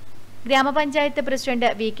 ഗ്രാമപഞ്ചായത്ത് പ്രസിഡന്റ്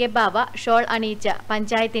VK ബാവ ഷോൾ അണിയിച്ച്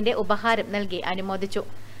പഞ്ചായത്തിന്റെ ഉപഹാരം നൽകി അനുമോദിച്ചു.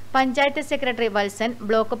 Panchayat secretary Valsan,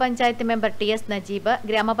 block panchayat member TS Najeeb,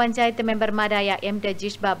 ഗ്രാമപഞ്ചായത്ത് മെമ്പർമാരായ M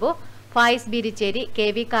Rajeesh Babu, Fayis Beerichery,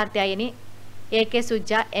 KV Karthyayani, AK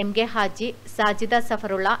Suja, MK Haji, Sajida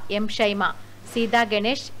Safarulla, M Shaima, Sita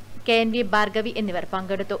Ganesh, KNV Bhargavi എന്നിവർ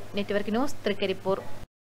പങ്കെടുത്തു. Network news, Trikaripur.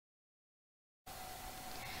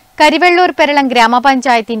 കരിവെള്ളൂർ പെരളം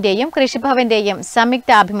ഗ്രാമപഞ്ചായത്തിന്റെയും കൃഷിഭവന്റെയും സംയുക്ത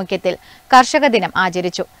ആഭിമുഖ്യത്തിൽ കർഷക ദിനം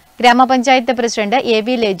ആചരിച്ചു. ഗ്രാമപഞ്ചായത്ത് പ്രസിഡന്റ്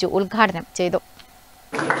AV ലേജു ഉദ്ഘാടനം ചെയ്തു.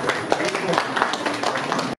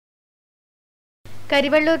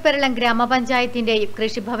 കരിവള്ളൂർ പെരളം ഗ്രാമപഞ്ചായത്തിന്റെയും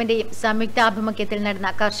കൃഷിഭവന്റെയും സംയുക്താഭിമുഖ്യത്തിൽ നടന്ന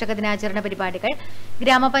കർഷക ദിനാചരണ പരിപാടികൾ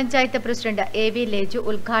ഗ്രാമപഞ്ചായത്ത് പ്രസിഡന്റ് AV ലേജു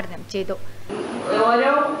ഉദ്ഘാടനം ചെയ്തു.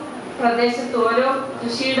 ഓരോ പ്രദേശത്ത് ഓരോ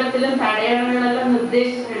കൃഷിയിടത്തിലും തടയണകളെല്ലാം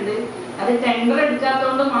നിർദ്ദേശിച്ചിട്ടുണ്ട്. അത് ടെൻഡർ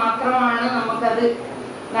എടുക്കാത്തതുകൊണ്ട് മാത്രമാണ് നമുക്കത്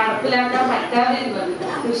നടപ്പിലാക്കാൻ പറ്റാതിരുന്നത്.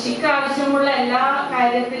 കൃഷിക്ക് ആവശ്യമുള്ള എല്ലാ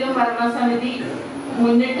കാര്യത്തിലും ഭരണസമിതി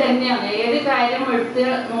മുന്നിട്ട് തന്നെയാണ്. ഏത് കാര്യം എടുത്ത്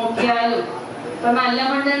നോക്കിയാലും ഇപ്പൊ നല്ല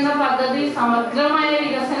മണ്ണെന്ന പദ്ധതി സമഗ്രമായ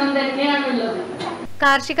വികസനം തന്നെയാണുള്ളത്.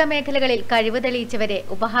 കാർഷിക മേഖലകളിൽ കഴിവ് തെളിയിച്ചവരെ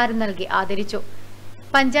ഉപഹാരം നൽകി ആദരിച്ചു.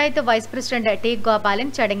 Panchayat vice president T. Gopalan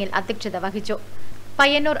ചടങ്ങിൽ അധ്യക്ഷത വഹിച്ചു.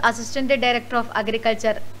 Payyanur assistant director of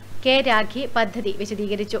agriculture K. Rakhi പദ്ധതി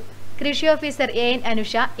വിശദീകരിച്ചു. കൃഷി officer AN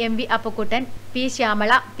Anusha, MV Appukuttan, P.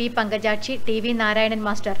 Shyamala, P. Pankajakshi, TV Narayanan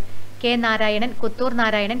master, K. Narayanan, Kuthur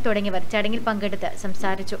Narayanan തുടങ്ങിയവർ ചടങ്ങിൽ പങ്കെടുത്ത്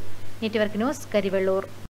സംസാരിച്ചു. Network news, Karivellur.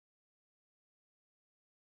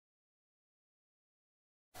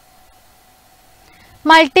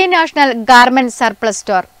 Multinational garment surplus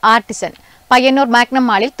store artisan Payyanur magnum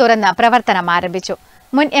മാളിൽ തുറന്ന് പ്രവർത്തനം ആരംഭിച്ചു.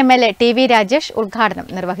 മുൻ MLA TV രാജേഷ് ഉദ്ഘാടനം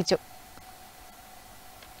നിർവഹിച്ചു.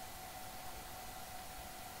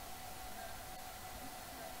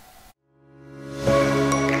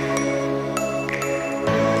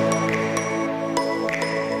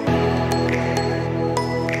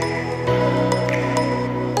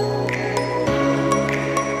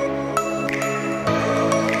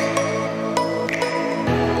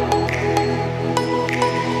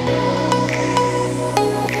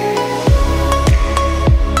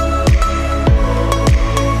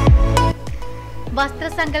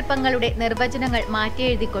 വസ്ത്രസങ്കല്പങ്ങളുടെ നിർവചനങ്ങൾ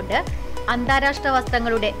മാറ്റിയെഴുതിക്കൊണ്ട് അന്താരാഷ്ട്ര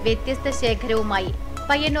വസ്ത്രങ്ങളുടെ വ്യത്യസ്ത ശേഖരവുമായി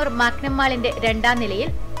പയ്യന്നൂർ മാഗ്നം മാളിന്റെ 2ാം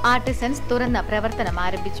നിലയിൽ ആർട്ടിസൻസ് തുറന്ന പ്രവർത്തനം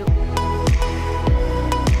ആരംഭിച്ചു.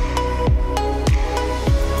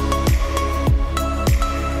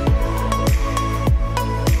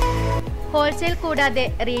 ഹോൾസെയിൽ കൂടാതെ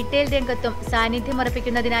റീറ്റെയിൽ രംഗത്തും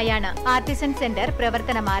സാന്നിധ്യമുറപ്പിക്കുന്നതിനായാണ് ആർട്ടിസൻ സെന്റർ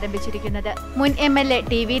പ്രവർത്തനം ആരംഭിച്ചിരിക്കുന്നത്. മുൻ MLA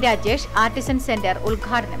TV Rajesh artisan centre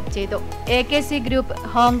ഉദ്ഘാടനം ചെയ്തു. AKC group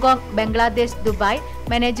Hong Kong, Bangladesh, Dubai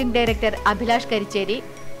managing director Abhilash Karichery,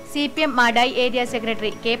 CPM Madayi area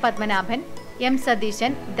secretary K. Padmanabhan, M.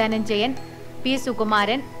 Satheesan, Dhananjayan, P.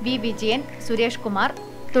 Sukumaran, V. Vijayan, Suresh Kumar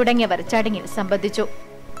തുടങ്ങിയവർ ചടങ്ങിൽ സംബന്ധിച്ചു.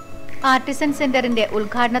 ആർട്ടിസൻ സെന്ററിന്റെ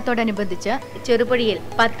ഉദ്ഘാടനത്തോടനുബന്ധിച്ച് ചെറുപുഴയിൽ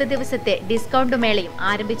 10 ദിവസത്തെ ഡിസ്കൗണ്ട് മേളയും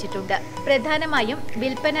ആരംഭിച്ചിട്ടുണ്ട്. പ്രധാനമായും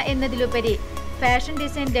വിൽപ്പന എന്നതിലുപരി ഫാഷൻ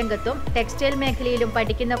ഡിസൈൻ രംഗത്തും ടെക്സ്റ്റൈൽ മേഖലയിലും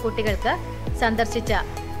പഠിക്കുന്ന കുട്ടികൾക്ക് സന്ദർശിച്ച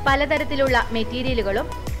പലതരത്തിലുള്ള മെറ്റീരിയലുകളും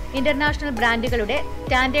ഇന്റർനാഷണൽ ബ്രാൻഡുകളുടെ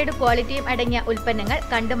സ്റ്റാൻഡേർഡ് ക്വാളിറ്റിയും അടങ്ങിയ ഉൽപ്പന്നങ്ങൾ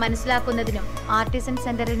കണ്ടു മനസ്സിലാക്കുന്നതിനും ആർട്ടിസൻ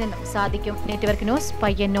സെന്ററിൽ നിന്നും സാധിക്കും. Network news,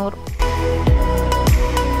 Payyanur.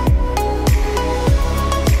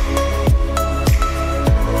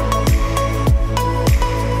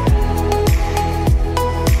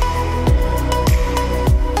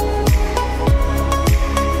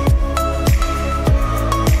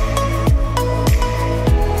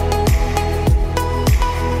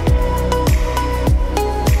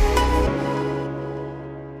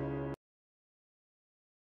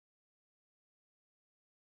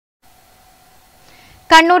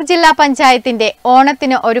 കണ്ണൂർ ജില്ലാ പഞ്ചായത്തിന്റെ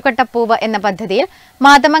ഓണത്തിന് ഒരു കട്ടപ്പൂവ് എന്ന പദ്ധതിയിൽ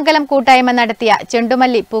മാതമംഗലം കൂട്ടായ്മ നടത്തിയ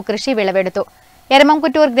ചെണ്ടുമല്ലി പൂക്കൃഷി വിളവെടുത്തു.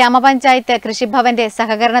 എരമംകുറ്റൂർ ഗ്രാമപഞ്ചായത്ത് കൃഷിഭവന്റെ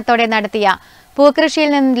സഹകരണത്തോടെ നടത്തിയ പൂക്കൃഷിയിൽ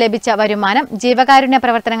നിന്നും ലഭിച്ച വരുമാനം ജീവകാരുണ്യ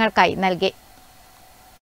പ്രവർത്തനങ്ങൾക്കായി നൽകി.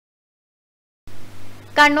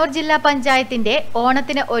 കണ്ണൂർ ജില്ലാ പഞ്ചായത്തിന്റെ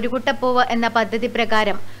ഓണത്തിന് ഒരു കുട്ടപ്പൂവ് എന്ന പദ്ധതി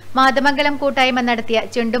പ്രകാരം മാതമംഗലം കൂട്ടായ്മ നടത്തിയ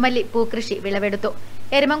ചെണ്ടുമല്ലി പൂക്കൃഷി വിളവെടുത്തു.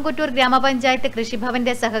 എരമംകുറ്റൂർ ഗ്രാമപഞ്ചായത്ത്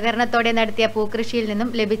കൃഷിഭവന്റെ സഹകരണത്തോടെ നടത്തിയ പൂക്കൃഷിയിൽ നിന്നും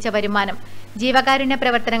ലഭിച്ച വരുമാനം ജീവകാരുണ്യ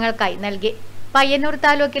പ്രവർത്തനങ്ങൾക്കായി നൽകി. പയ്യന്നൂർ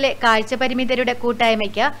താലൂക്കിലെ കാഴ്ചപരിമിതരുടെ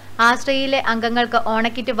കൂട്ടായ്മയ്ക്ക് ആശ്രയിലെ അംഗങ്ങൾക്ക്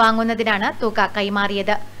ഓണക്കിറ്റ് വാങ്ങുന്നതിനാണ് തുക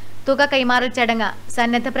കൈമാറിയത്. തുക കൈമാറൽ ചടങ്ങ്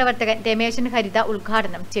സന്നദ്ധ പ്രവർത്തകൻ രമേശൻ ഹരിത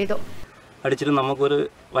ഉദ്ഘാടനം ചെയ്തു. അടിച്ചിട്ട് നമുക്കൊരു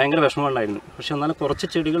ഭയങ്കര വിഷമമുണ്ടായിരുന്നു. പക്ഷെ എന്നാലും കുറച്ച്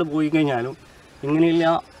ചെടികൾ പോയി കഴിഞ്ഞാലും ഇങ്ങനെയില്ല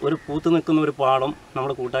ഒരു പൂത്ത് നിൽക്കുന്ന ഒരു പാടം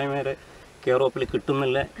നമ്മുടെ കൂട്ടായ്മയുടെ കെയർ ഓഫിൽ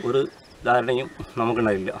കിട്ടുന്നില്ല ഒരു ധാരണയും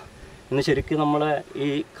നമുക്കുണ്ടായില്ല. ഇന്ന് ശരിക്കും നമ്മളെ ഈ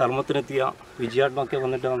കർമ്മത്തിനെത്തിയ വിജയാട്ടമൊക്കെ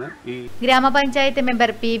വന്നിട്ടാണ് ഈ ഗ്രാമപഞ്ചായത്ത് മെമ്പർ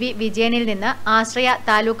PV വിജയനിൽ നിന്ന് ആശ്രയ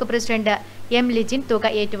താലൂക്ക് പ്രസിഡന്റ് M. ലിജിൻ തുക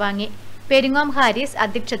ഏറ്റുവാങ്ങി. പെരിങ്ങോം ഹാരിസ്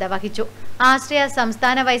അധ്യക്ഷത വഹിച്ചു. ആശ്രയ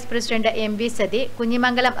സംസ്ഥാന vice president MV sati,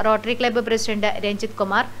 Kunhimangalam rotary club president Ranjith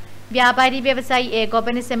Kumar, വ്യാപാരി വ്യവസായി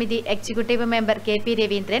ഏകോപന സമിതി executive member KP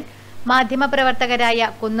Raveendran,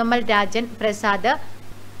 മാധ്യമപ്രവർത്തകരായ Kunnummal Rajan, Prasad,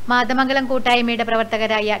 Mathamangalam കൂട്ടായ്മയുടെ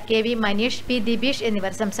പ്രവർത്തകരായ KV മനീഷ്, P. ദിബീഷ്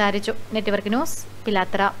എന്നിവർ സംസാരിച്ചു. നെറ്റ്വർക്ക് ന്യൂസ്,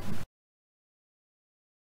 പിലാത്ര.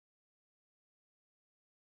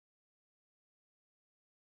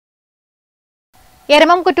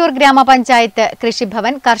 എരമം കുറ്റൂർ ഗ്രാമപഞ്ചായത്ത്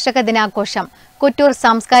കൃഷിഭവൻ കർഷക ദിനാഘോഷം കുറ്റൂർ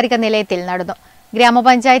സാംസ്കാരിക നിലയത്തിൽ നടന്നു.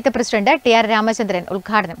 ഗ്രാമപഞ്ചായത്ത് പ്രസിഡന്റ് ടി.ആർ. രാമചന്ദ്രൻ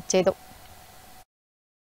ഉദ്ഘാടനം ചെയ്തു.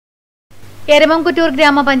 എരമം കുറ്റൂർ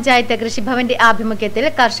ഗ്രാമപഞ്ചായത്ത് കൃഷിഭവന്റെ ആഭിമുഖ്യത്തിൽ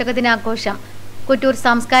കർഷക ദിനാഘോഷം കുറ്റൂർ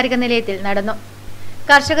സാംസ്കാരിക നിലയത്തിൽ നടന്നു.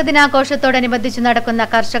 കർഷക ദിനാഘോഷത്തോടനുബന്ധിച്ച് നടക്കുന്ന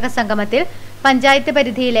കർഷക സംഗമത്തിൽ പഞ്ചായത്ത്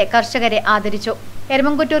പരിധിയിലെ കർഷകരെ ആദരിച്ചു.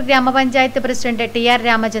 എരമംകുറ്റൂർ ഗ്രാമപഞ്ചായത്ത് പ്രസിഡന്റ് ടി.ആർ.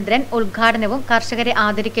 രാമചന്ദ്രൻ ഉദ്ഘാടനവും കർഷകരെ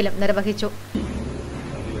ആദരിക്കലും നിർവഹിച്ചു.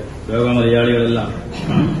 ലോക മലയാളികളെല്ലാം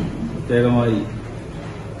പ്രത്യേകമായി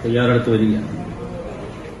തയ്യാറെടുത്ത് വരികയാണ്.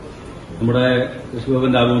 നമ്മുടെ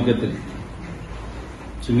കൃഷിഭവന്റെ ആഭിമുഖ്യത്തിൽ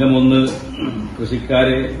ചിങ്ങം 1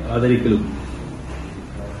 കൃഷിക്കാരെ ആദരിക്കലും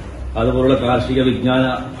അതുപോലുള്ള കാർഷിക വിജ്ഞാന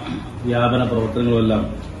വ്യാപന പ്രവർത്തനങ്ങളുമെല്ലാം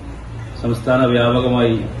സംസ്ഥാന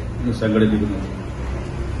വ്യാപകമായി സംഘടിപ്പിക്കുന്നു.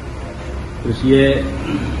 കൃഷിയെ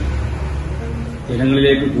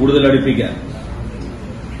ജനങ്ങളിലേക്ക് കൂടുതൽ അടുപ്പിക്കാൻ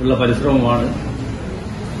ഉള്ള പരിശ്രമമാണ്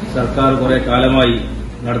സർക്കാർ കുറെ കാലമായി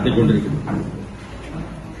നടത്തിക്കൊണ്ടിരിക്കുന്നത്.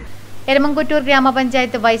 എരമംകുറ്റൂർ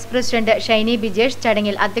ഗ്രാമപഞ്ചായത്ത് വൈസ് പ്രസിഡന്റ് ഷൈനി ബിജേഷ്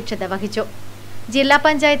ചടങ്ങിൽ അധ്യക്ഷത വഹിച്ചു. ജില്ലാ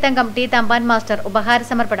പഞ്ചായത്ത് അംഗം ടി. തമ്പാൻ മാസ്റ്റർ ഉപഹാര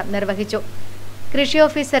സമർപ്പണം നിർവഹിച്ചു. കൃഷി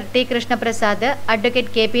officer T. Krishnaprasad,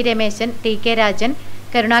 advocate K. P. Rameshan, T. K. Rajan,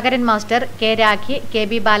 Karunakaran master, K. Rakhi, K.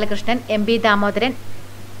 B. Balakrishnan, M. B. Damodaran,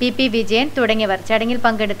 P. P. Vijayan തുടങ്ങിയവർ ചടങ്ങിൽ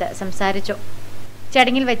പങ്കെടുത്ത് സംസാരിച്ചു.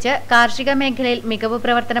 ചടങ്ങിൽ വെച്ച് കാർഷിക മേഖലയിൽ മികവ്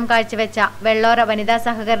പ്രവർത്തനം കാഴ്ചവെച്ച വെള്ളോറ വനിതാ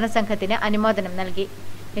സഹകരണ സംഘത്തിന് അനുമോദനം നൽകി.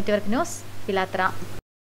 നെറ്റ്വർക്ക് ന്യൂസ്, പിലാത്ര.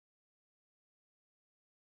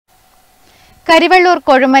 കരിവെള്ളൂർ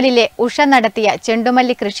കൊഴുമലിലെ ഉഷ നടത്തിയ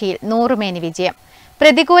ചെണ്ടുമല്ലി കൃഷിയിൽ 100 മേനി വിജയം.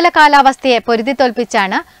 പ്രതികൂല കാലാവസ്ഥയെ പൊരുതി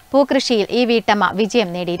തോൽപ്പിച്ചാണ് പൂക്കൃഷിയിൽ ഈ വീട്ടമ്മ വിജയം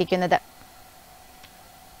നേടിയിരിക്കുന്നത്.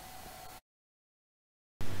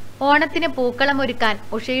 ഓണത്തിന് പൂക്കളമൊരുക്കാൻ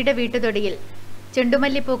ഉഷയുടെ വീട്ടുതൊടിയിൽ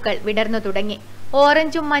ചെണ്ടുമല്ലിപ്പൂക്കൾ വിടർന്നു തുടങ്ങി.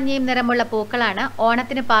 ഓറഞ്ചും മഞ്ഞയും നിറമുള്ള പൂക്കളാണ്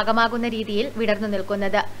ഓണത്തിന് പാകമാകുന്ന രീതിയിൽ വിടർന്നു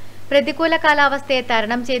നിൽക്കുന്നത്. പ്രതികൂല കാലാവസ്ഥയെ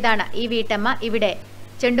തരണം ചെയ്താണ് ഈ വീട്ടമ്മ ഇവിടെ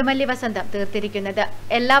ചെണ്ടുമല്ലി വസന്തം തീർത്തിരിക്കുന്നത്.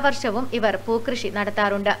 എല്ലാ വർഷവും ഇവർ പൂക്കൃഷി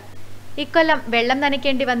നടത്താറുണ്ട്. ഇക്കൊല്ലം വെള്ളം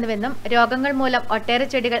നനയ്ക്കേണ്ടി വന്നുവെന്നും രോഗങ്ങൾ മൂലം ഒട്ടേറെ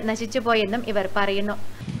ചെടികൾ നശിച്ചുപോയെന്നും ഇവർ പറയുന്നു.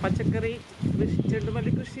 പച്ചക്കറി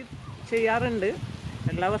ചെണ്ടുമല്ലി കൃഷി ചെയ്യാറുണ്ട്,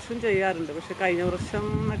 എല്ലാ വർഷവും ചെയ്യാറുണ്ട്. പക്ഷെ കഴിഞ്ഞ വർഷം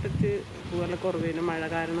നട്ടിട്ട് പൂവെല്ലാം കുറവേനും മഴ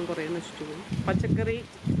കാരണം കുറേ നശിച്ചു പോകും. പച്ചക്കറി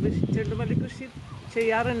ചെണ്ടുമല്ലി കൃഷി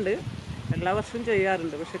ചെയ്യാറുണ്ട്, എല്ലാ വർഷവും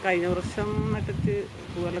ചെയ്യാറുണ്ട്. പക്ഷെ കഴിഞ്ഞ വർഷം നട്ടിട്ട്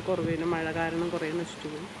പൂവെല്ലാം കുറവേനും മഴ കാരണം കുറേ നശിച്ചു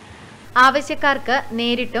പോകും. ആവശ്യക്കാർക്ക്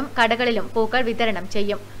നേരിട്ടും കടകളിലും പൂക്കൾ വിതരണം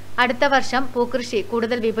ചെയ്യും. അടുത്ത വർഷം പൂക്കൃഷി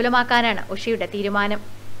കൂടുതൽ വിപുലമാക്കാനാണ് ഉഷയുടെ തീരുമാനം.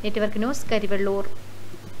 Network news, Karivellur.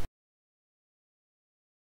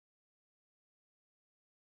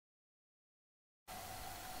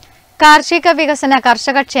 കാർഷിക വികസന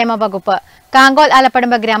കർഷകക്ഷേമ വകുപ്പ്, കാങ്കോൽ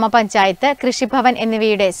ആലപ്പടമ്പ് ഗ്രാമപഞ്ചായത്ത്, കൃഷിഭവൻ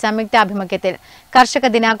എന്നിവയുടെ സംയുക്താഭിമുഖ്യത്തിൽ കർഷക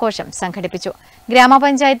ദിനാഘോഷം സംഘടിപ്പിച്ചു.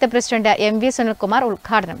 ഗ്രാമപഞ്ചായത്ത് പ്രസിഡന്റ് എം. വി. സുനിൽകുമാർ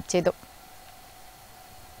ഉദ്ഘാടനം ചെയ്തു.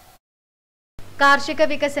 കാർഷിക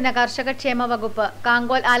വികസന കർഷകക്ഷേമ വകുപ്പ്,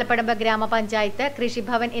 കാങ്കോൽ ആലപ്പടമ്പ് ഗ്രാമപഞ്ചായത്ത്,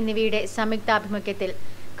 കൃഷിഭവൻ എന്നിവയുടെ സംയുക്താഭിമുഖ്യത്തിൽ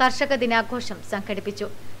കർഷക ദിനാഘോഷം സംഘടിപ്പിച്ചു.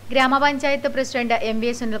 ഗ്രാമപഞ്ചായത്ത് പ്രസിഡന്റ് എം.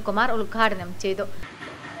 വി. സുനിൽകുമാർ ഉദ്ഘാടനം ചെയ്തു.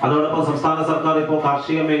 അതോടൊപ്പം സംസ്ഥാന സർക്കാർ ഇപ്പോൾ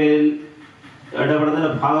കാർഷിക മേഖലയിൽ ഇടപെടുന്നതിന്റെ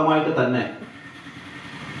ഭാഗമായിട്ട് തന്നെ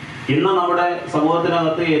ഇന്ന് നമ്മുടെ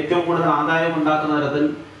സമൂഹത്തിനകത്ത് ഏറ്റവും കൂടുതൽ ആദായം ഉണ്ടാക്കുന്ന തരത്തിൽ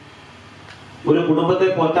ഒരു കുടുംബത്തെ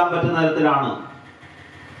പോറ്റാൻ പറ്റുന്ന തരത്തിലാണ്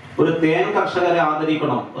ഒരു തേൻ കർഷകരെ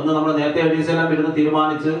ആദരിക്കണം എന്ന് നമ്മൾ നേരത്തെ എല്ലാം ഇരുന്ന്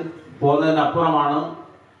തീരുമാനിച്ച് പോകുന്നതിനപ്പുറമാണ്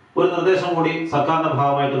ഒരു നിർദ്ദേശം കൂടി സർക്കാരിന്റെ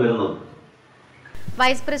ഭാഗമായിട്ട് വരുന്നത്.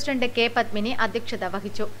 Vice president K. പത്മിനി അധ്യക്ഷത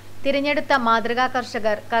വഹിച്ചു. തിരഞ്ഞെടുത്ത മാതൃകാ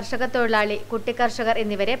കർഷകർ, കർഷക തൊഴിലാളി, കുട്ടിക്കർഷകർ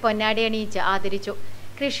എന്നിവരെ പൊന്നാടിയണിയിച്ച് ആദരിച്ചു.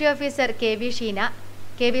 കൃഷി officer K. V. Sheena,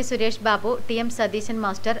 K. V. Suresh Babu, T. M. Satheesan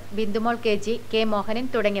master, Bindumol K. G, K. Mohanan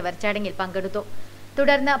തുടങ്ങിയവർ ചടങ്ങിൽ പങ്കെടുത്തു.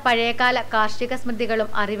 തുടർന്ന് പഴയകാല കാർഷിക സ്മൃതികളും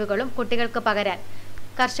അറിവുകളും കുട്ടികൾക്ക് പകരാൻ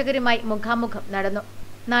കർഷകരുമായി മുഖാമുഖം നടന്നു.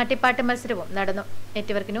 നാട്ടിപ്പാട്ട് മത്സരവും നടന്നു.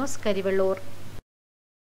 Network news, Karivellur.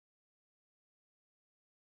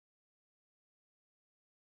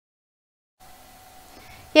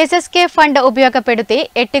 SSK fund ഉപയോഗപ്പെടുത്തി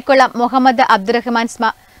എട്ടിക്കുളം മുഹമ്മദ് അബ്ദുറഹ്മാൻ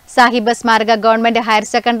സാഹിബ് സ്മാരക ഗവൺമെന്റ് ഹയർ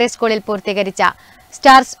സെക്കൻഡറി സ്കൂളിൽ പൂർത്തീകരിച്ച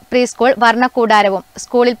സ്റ്റാർസ് പ്രീ സ്കൂൾ വർണ്ണക്കൂടാരവും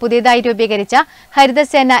സ്കൂളിൽ പുതിയതായി രൂപീകരിച്ച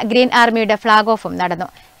ഹരിതസേന ഗ്രീൻ ആർമിയുടെ ഫ്ളാഗ് ഓഫും നടന്നു.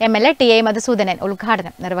 MLA T. എ. മധുസൂദനൻ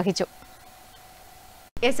ഉദ്ഘാടനം നിർവഹിച്ചു.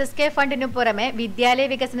 SSK ഫണ്ടിനു പുറമെ വിദ്യാലയ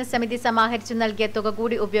വികസന സമിതി സമാഹരിച്ചു നൽകിയ തുക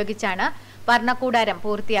കൂടി ഉപയോഗിച്ചാണ് വർണ്ണക്കൂടാരം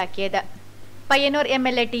പൂർത്തിയാക്കിയത്. Payyanur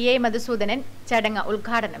MLA T. A. Madhusoodanan ചടങ്ങ്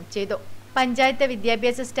ഉദ്ഘാടനം ചെയ്തു. പഞ്ചായത്ത്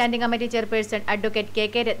വിദ്യാഭ്യാസ standing committee chairperson advocate K.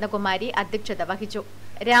 K. Ratnakumari അധ്യക്ഷത വഹിച്ചു.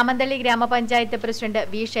 രാമന്തളി ഗ്രാമപഞ്ചായത്ത് പ്രസിഡന്റ്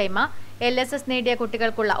വി. ഷൈമ LSS നേടിയ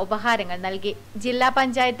കുട്ടികൾക്കുള്ള ഉപഹാരങ്ങൾ നൽകി. ജില്ലാ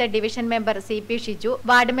panchayat division member CP Shiju,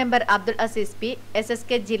 ward member Abdul Azeez P,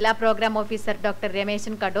 SSK ജില്ലാ programme officer doctor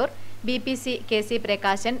Rameshan Kadur, BPC KC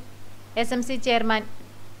Prakashan, SMC chairman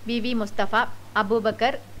VV Mustafa,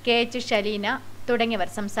 Abubakar, KH ഷലീന തുടങ്ങിയവർ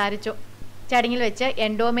സംസാരിച്ചു. ചടങ്ങിൽ വെച്ച്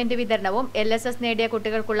എൻഡോമെന്റ് വിതരണവും LSS നേടിയ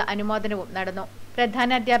കുട്ടികൾക്കുള്ള അനുമോദനവും നടന്നു.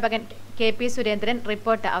 പ്രധാനാധ്യാപകൻ KP സുരേന്ദ്രൻ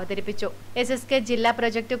റിപ്പോർട്ട് അവതരിപ്പിച്ചു. SSK ജില്ലാ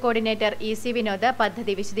പ്രൊജക്ട് കോർഡിനേറ്റർ EC വിനോദ്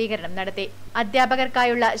പദ്ധതി വിശദീകരണം നടത്തി.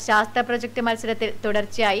 അധ്യാപകർക്കായുള്ള ശാസ്ത്ര പ്രൊജക്ട് മത്സരത്തിൽ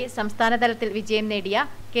തുടർച്ചയായി സംസ്ഥാനതലത്തിൽ വിജയം നേടിയ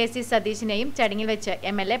KC സതീശിനെയും ചടങ്ങിൽ വെച്ച്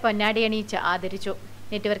MLA പൊന്നാടിയണിയിച്ച് ആദരിച്ചു.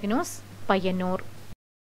 Network news, Payyanur.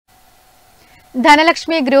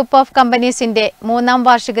 Dhanlaxmi group of കമ്പനീസിന്റെ 3ാം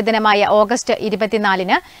വാർഷിക ദിനമായ ഓഗസ്റ്റ്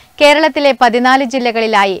 24-ന് കേരളത്തിലെ 14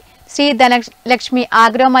 ജില്ലകളിലായി Shri Dhanlaxmi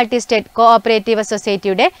agro multi state cooperative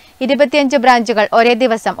സൊസൈറ്റിയുടെ 25 ബ്രാഞ്ചുകൾ ഒരേ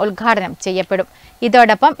ദിവസം ഉദ്ഘാടനം ചെയ്യപ്പെടും.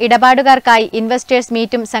 ഇതോടൊപ്പം ഇടപാടുകാർക്കായി ഇൻവെസ്റ്റേഴ്സ്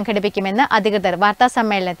മീറ്റും സംഘടിപ്പിക്കുമെന്ന് അധികൃതർ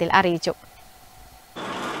വാർത്താസമ്മേളനത്തിൽ അറിയിച്ചു.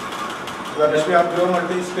 Dhanlaxmi agro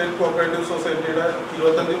multi state cooperative സൊസൈറ്റിയുടെ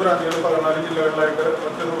 25 ബ്രാഞ്ചുകൾ 14 ജില്ലകളിലായിട്ട്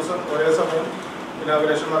ഒറ്റ ദിവസം ഒരേ സമയം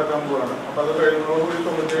ഇനാഗുറേഷൻ നടക്കാൻ പോവുകയാണ്. അപ്പോൾ അത് കഴിയുന്നതോടുകൂടി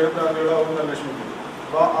 97 ബ്രാഞ്ചുകളാവും ധനലക്ഷ്മിക്ക്.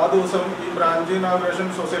 അപ്പോൾ ആ ദിവസം ഈ ബ്രാഞ്ച് ഇനാഗുറേഷൻ,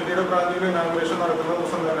 സൊസൈറ്റിയുടെ ബ്രാഞ്ചിൽ ഇനാഗുറേഷൻ നടക്കുന്ന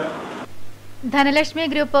ദിവസം തന്നെ ധനലക്ഷ്മി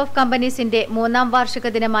ഗ്രൂപ്പ് ഓഫ് കമ്പനീസിന്റെ 3ാം വാർഷിക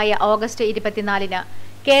ദിനമായ ഓഗസ്റ്റ് 24-ന്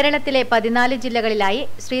കേരളത്തിലെ 14 ജില്ലകളിലായി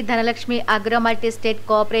Shri Dhanlaxmi agro multi state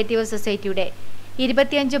cooperative സൊസൈറ്റിയുടെ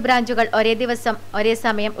 25 ബ്രാഞ്ചുകൾ ഒരേ ദിവസം ഒരേ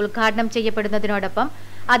സമയം ഉദ്ഘാടനം ചെയ്യപ്പെടുന്നതിനോടൊപ്പം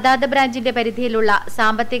അതാത് ബ്രാഞ്ചിന്റെ പരിധിയിലുള്ള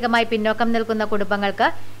സാമ്പത്തികമായി പിന്നോക്കം നിൽക്കുന്ന കുടുംബങ്ങൾക്ക്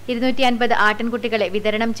 250 ആട്ടിൻകുട്ടികളെ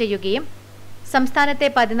വിതരണം ചെയ്യുകയും സംസ്ഥാനത്തെ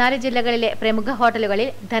 14 ജില്ലകളിലെ പ്രമുഖ ഹോട്ടലുകളിൽ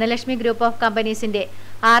ധനലക്ഷ്മി ഗ്രൂപ്പ് ഓഫ് കമ്പനീസിന്റെ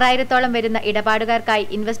 6000-ഓളം വരുന്ന ഇടപാടുകാർക്കായി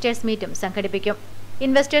ഇൻവെസ്റ്റേഴ്സ് മീറ്റും സംഘടിപ്പിക്കും.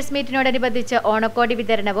 ഇൻവെസ്റ്റേഴ്സ് മീറ്റിനോടനുബന്ധിച്ച് ഓണക്കോടി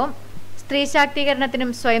വിതരണവും സ്ത്രീ ശാക്തീകരണത്തിനും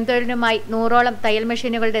സ്വയം തൊഴിലിനുമായി 100ഓളം തയ്യൽ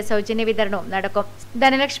മെഷീനുകളുടെ സൗജന്യ വിതരണവും നടക്കും.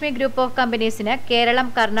 ധനലക്ഷ്മി ഗ്രൂപ്പ് ഓഫ് കമ്പനീസിന് കേരളം,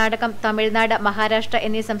 കർണാടകം, തമിഴ്നാട്, മഹാരാഷ്ട്ര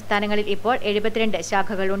എന്നീ സംസ്ഥാനങ്ങളിൽ ഇപ്പോൾ 72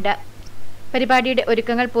 ശാഖകളുണ്ട്. പരിപാടിയുടെ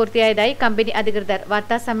ഒരുക്കങ്ങൾ പൂർത്തിയായതായി കമ്പനി അധികൃതർ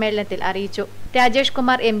വാർത്താസമ്മേളനത്തിൽ അറിയിച്ചു. രാജേഷ്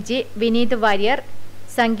കുമാർ MG, വിനീത് വാര്യർ,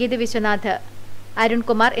 സംഗീത് വിശ്വനാഥ്,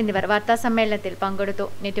 അരുൺകുമാർ എന്നിവർ വാർത്താസമ്മേളനത്തിൽ പങ്കെടുത്തു.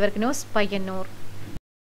 Network news, Payyanur.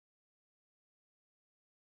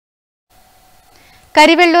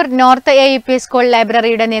 Karivellur north AUP school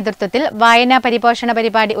ലൈബ്രറിയുടെ നേതൃത്വത്തിൽ വായനാ പരിപോഷണ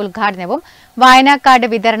പരിപാടി ഉദ്ഘാടനവും വായനാ കാർഡ്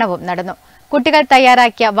വിതരണവും നടന്നു. കുട്ടികൾ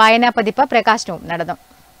തയ്യാറാക്കിയ വായനാ പതിപ്പ് പ്രകാശനവും നടന്നു.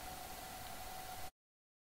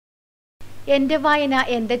 എന്റെ വായന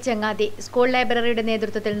എന്റെ ചങ്ങാതി സ്കൂൾ ലൈബ്രറിയുടെ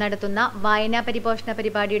നേതൃത്വത്തിൽ നടത്തുന്ന വായനാ പരിപോഷണ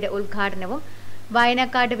പരിപാടിയുടെ ഉദ്ഘാടനവും വായനാ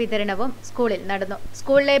കാർഡ് വിതരണവും സ്കൂളിൽ നടന്നു.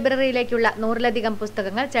 സ്കൂൾ ലൈബ്രറിയിലേക്കുള്ള 100-ലധികം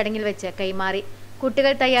പുസ്തകങ്ങൾ ചടങ്ങിൽ വെച്ച് കൈമാറി.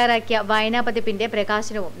 കുട്ടികൾ തയ്യാറാക്കിയ വായനാ പതിപ്പിന്റെ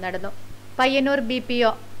പ്രകാശനവും നടന്നു. Payyanur BPO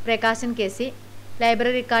Prakashan KC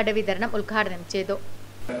library card വിതരണം ഉദ്ഘാടനം ചെയ്തു.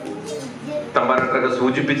 തമ്പാനൊക്കെ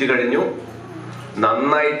സൂചിപ്പിച്ചു കഴിഞ്ഞു.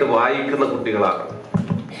 നന്നായിട്ട് വായിക്കുന്ന കുട്ടികളാണ്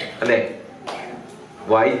അല്ലെ?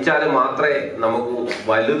 വായിച്ചാൽ മാത്രമേ നമുക്ക്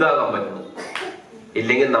വലുതാകാൻ പറ്റുള്ളൂ.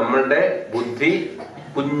 ഇല്ലെങ്കിൽ നമ്മളുടെ ബുദ്ധി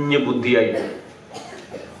കുഞ്ഞു ബുദ്ധിയായി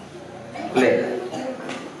അല്ലേ?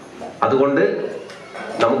 അതുകൊണ്ട്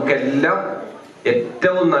നമുക്കെല്ലാം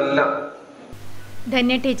ഏറ്റവും നല്ല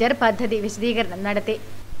ധന്യ ടീച്ചർ പദ്ധതി വിശദീകരണം നടത്തി.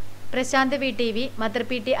 പ്രശാന്ത് VTV, മദർ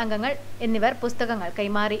PT അംഗങ്ങൾ എന്നിവർ പുസ്തകങ്ങൾ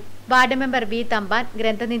കൈമാറി. വാർഡ് മെമ്പർ V തമ്പാൻ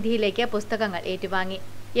ഗ്രന്ഥനിധിയിലേക്ക് പുസ്തകങ്ങൾ ഏറ്റുവാങ്ങി.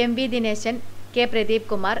 MV Dineshan, K Pradeep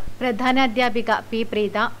Kumar, പ്രധാനാധ്യാപിക P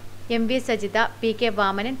Preetha, MV Sajitha, PK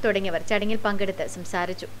Vamanan തുടങ്ങിയവർ ചടങ്ങിൽ പങ്കെടുത്ത്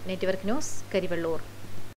സംസാരിച്ചു. Network news, Karivellur.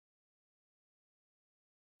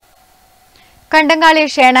 കണ്ടങ്ങാളി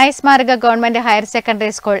ഷേണായി സ്മാരക government higher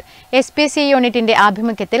secondary school SPC യൂണിറ്റിന്റെ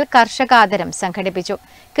ആഭിമുഖ്യത്തിൽ കർഷകാദരം സംഘടിപ്പിച്ചു.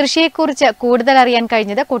 കൃഷിയെക്കുറിച്ച് കൂടുതൽ അറിയാൻ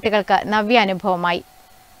കഴിഞ്ഞത് കുട്ടികൾക്ക് നവ്യാനുഭവമായി.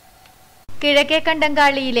 കിഴക്കേ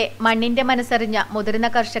കണ്ടങ്ങാളിയിലെ മണ്ണിന്റെ മനസ്സറിഞ്ഞ മുതിർന്ന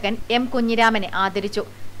കർഷകൻ M കുഞ്ഞിരാമനെ ആദരിച്ചു.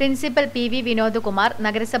 പ്രിൻസിപ്പൽ PV വിനോദ്കുമാർ,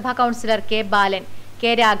 നഗരസഭാ കൌൺസിലർ K ബാലൻ,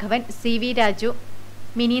 K Raghavan, CV Raju,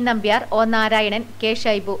 mini Nambiar, O Narayanan, K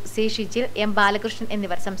Shaibu, C Shijil, M Balakrishnan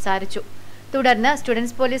എന്നിവർ സംസാരിച്ചു. തുടർന്ന്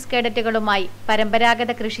സ്റ്റുഡൻസ് പോലീസ് കേഡറ്റുകളുമായി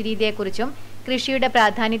പരമ്പരാഗത കൃഷിരീതിയെക്കുറിച്ചും കൃഷിയുടെ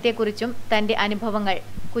പ്രാധാന്യത്തെക്കുറിച്ചും തന്റെ അനുഭവങ്ങൾ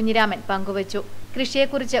കുഞ്ഞിരാമൻ പങ്കുവച്ചു.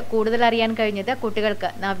 കൃഷിയെക്കുറിച്ച് കൂടുതൽ അറിയാൻ കഴിഞ്ഞത് കുട്ടികൾക്ക്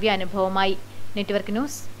നവ്യാനുഭവമായി. Network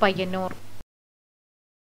news, Payyanur.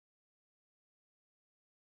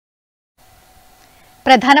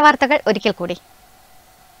 പ്രധാന വാർത്തകൾ ഒരിക്കൽ കൂടി.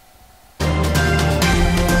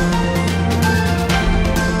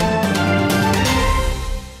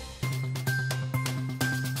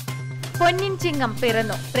 പൊന്നിൻ ചിങ്ങം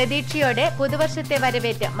പിറന്നു. പ്രതീക്ഷയോടെ പുതുവർഷത്തെ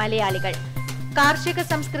വരവേറ്റ് മലയാളികൾ. കാർഷിക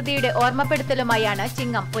സംസ്കൃതിയുടെ ഓർമ്മപ്പെടുത്തലുമായാണ്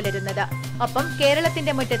ചിങ്ങം പുലരുന്നത്. ഒപ്പം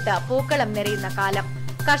കേരളത്തിന്റെ മുറ്റത്ത് പൂക്കളം നിറയുന്ന കാലം.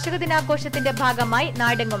 കർഷക ദിനാഘോഷത്തിന്റെ ഭാഗമായി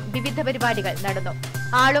നാടെങ്ങും വിവിധ പരിപാടികൾ നടന്നു.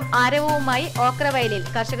 ആളും ആരവവുമായി ഓക്രവയലിൽ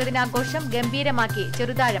കർഷക ദിനാഘോഷം ഗംഭീരമാക്കി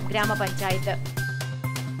ചെറുതാഴം ഗ്രാമപഞ്ചായത്ത്.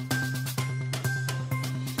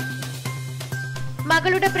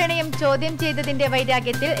 മകളുടെ പ്രണയം ചോദ്യം ചെയ്തതിന്റെ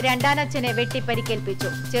വൈരാഗ്യത്തിൽ രണ്ടാനച്ഛനെ വെട്ടിപ്പരിക്കേൽപ്പിച്ചു.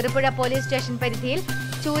 ചെറുപുഴ പോലീസ് സ്റ്റേഷൻ പരിധിയിൽ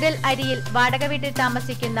ചൂരൽ അരിയിൽ വാടക വീട്ടിൽ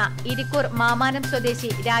താമസിക്കുന്ന ഇരിക്കൂർ മാമാനം സ്വദേശി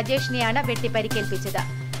രാജേഷിനെയാണ് വെട്ടിപ്പരിക്കേൽപ്പിച്ചത്.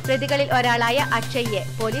 പ്രതികളിൽ ഒരാളായ അക്ഷയ്യെ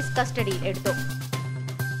പോലീസ് കസ്റ്റഡിയിൽ എടുത്തു.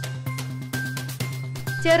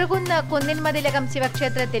 ചെറുകുന്ന് കുന്നിൻമതിലകം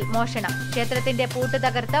ശിവക്ഷേത്രത്തിൽ മോഷണം. ക്ഷേത്രത്തിന്റെ പൂട്ട്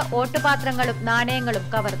തകർത്ത് ഓട്ടുപാത്രങ്ങളും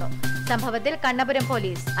നാണയങ്ങളും കവർന്നു. സംഭവത്തിൽ കണ്ണപുരം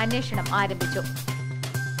പോലീസ് അന്വേഷണം ആരംഭിച്ചു.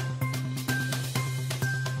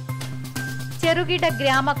 ചെറുകിട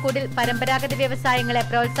ഗ്രാമ കുടിൽ പരമ്പരാഗത വ്യവസായങ്ങളെ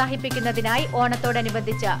പ്രോത്സാഹിപ്പിക്കുന്നതിനായി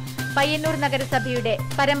ഓണത്തോടനുബന്ധിച്ച് പയ്യന്നൂർ നഗരസഭയുടെ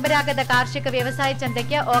പരമ്പരാഗത കാർഷിക വ്യവസായ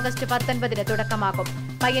ചന്തയ്ക്ക് ഓഗസ്റ്റ് 19 തുടക്കമാകും.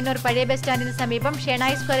 പയ്യന്നൂർ പഴയ ബസ് സ്റ്റാൻഡിന് സമീപം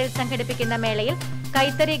ഷെനായ് സ്ക്വയറിൽ സംഘടിപ്പിക്കുന്ന മേളയിൽ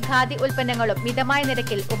കൈത്തറി ഖാദി ഉൽപ്പന്നങ്ങളും മിതമായ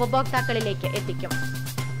നിരക്കിൽ ഉപഭോക്താക്കളിലേക്ക് എത്തിക്കും.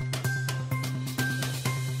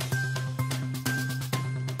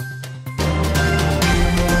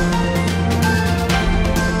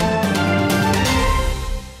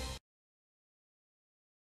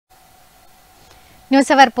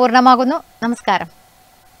 ന്യൂസ് അവർ പൂർണ്ണമാകുന്നു. നമസ്കാരം.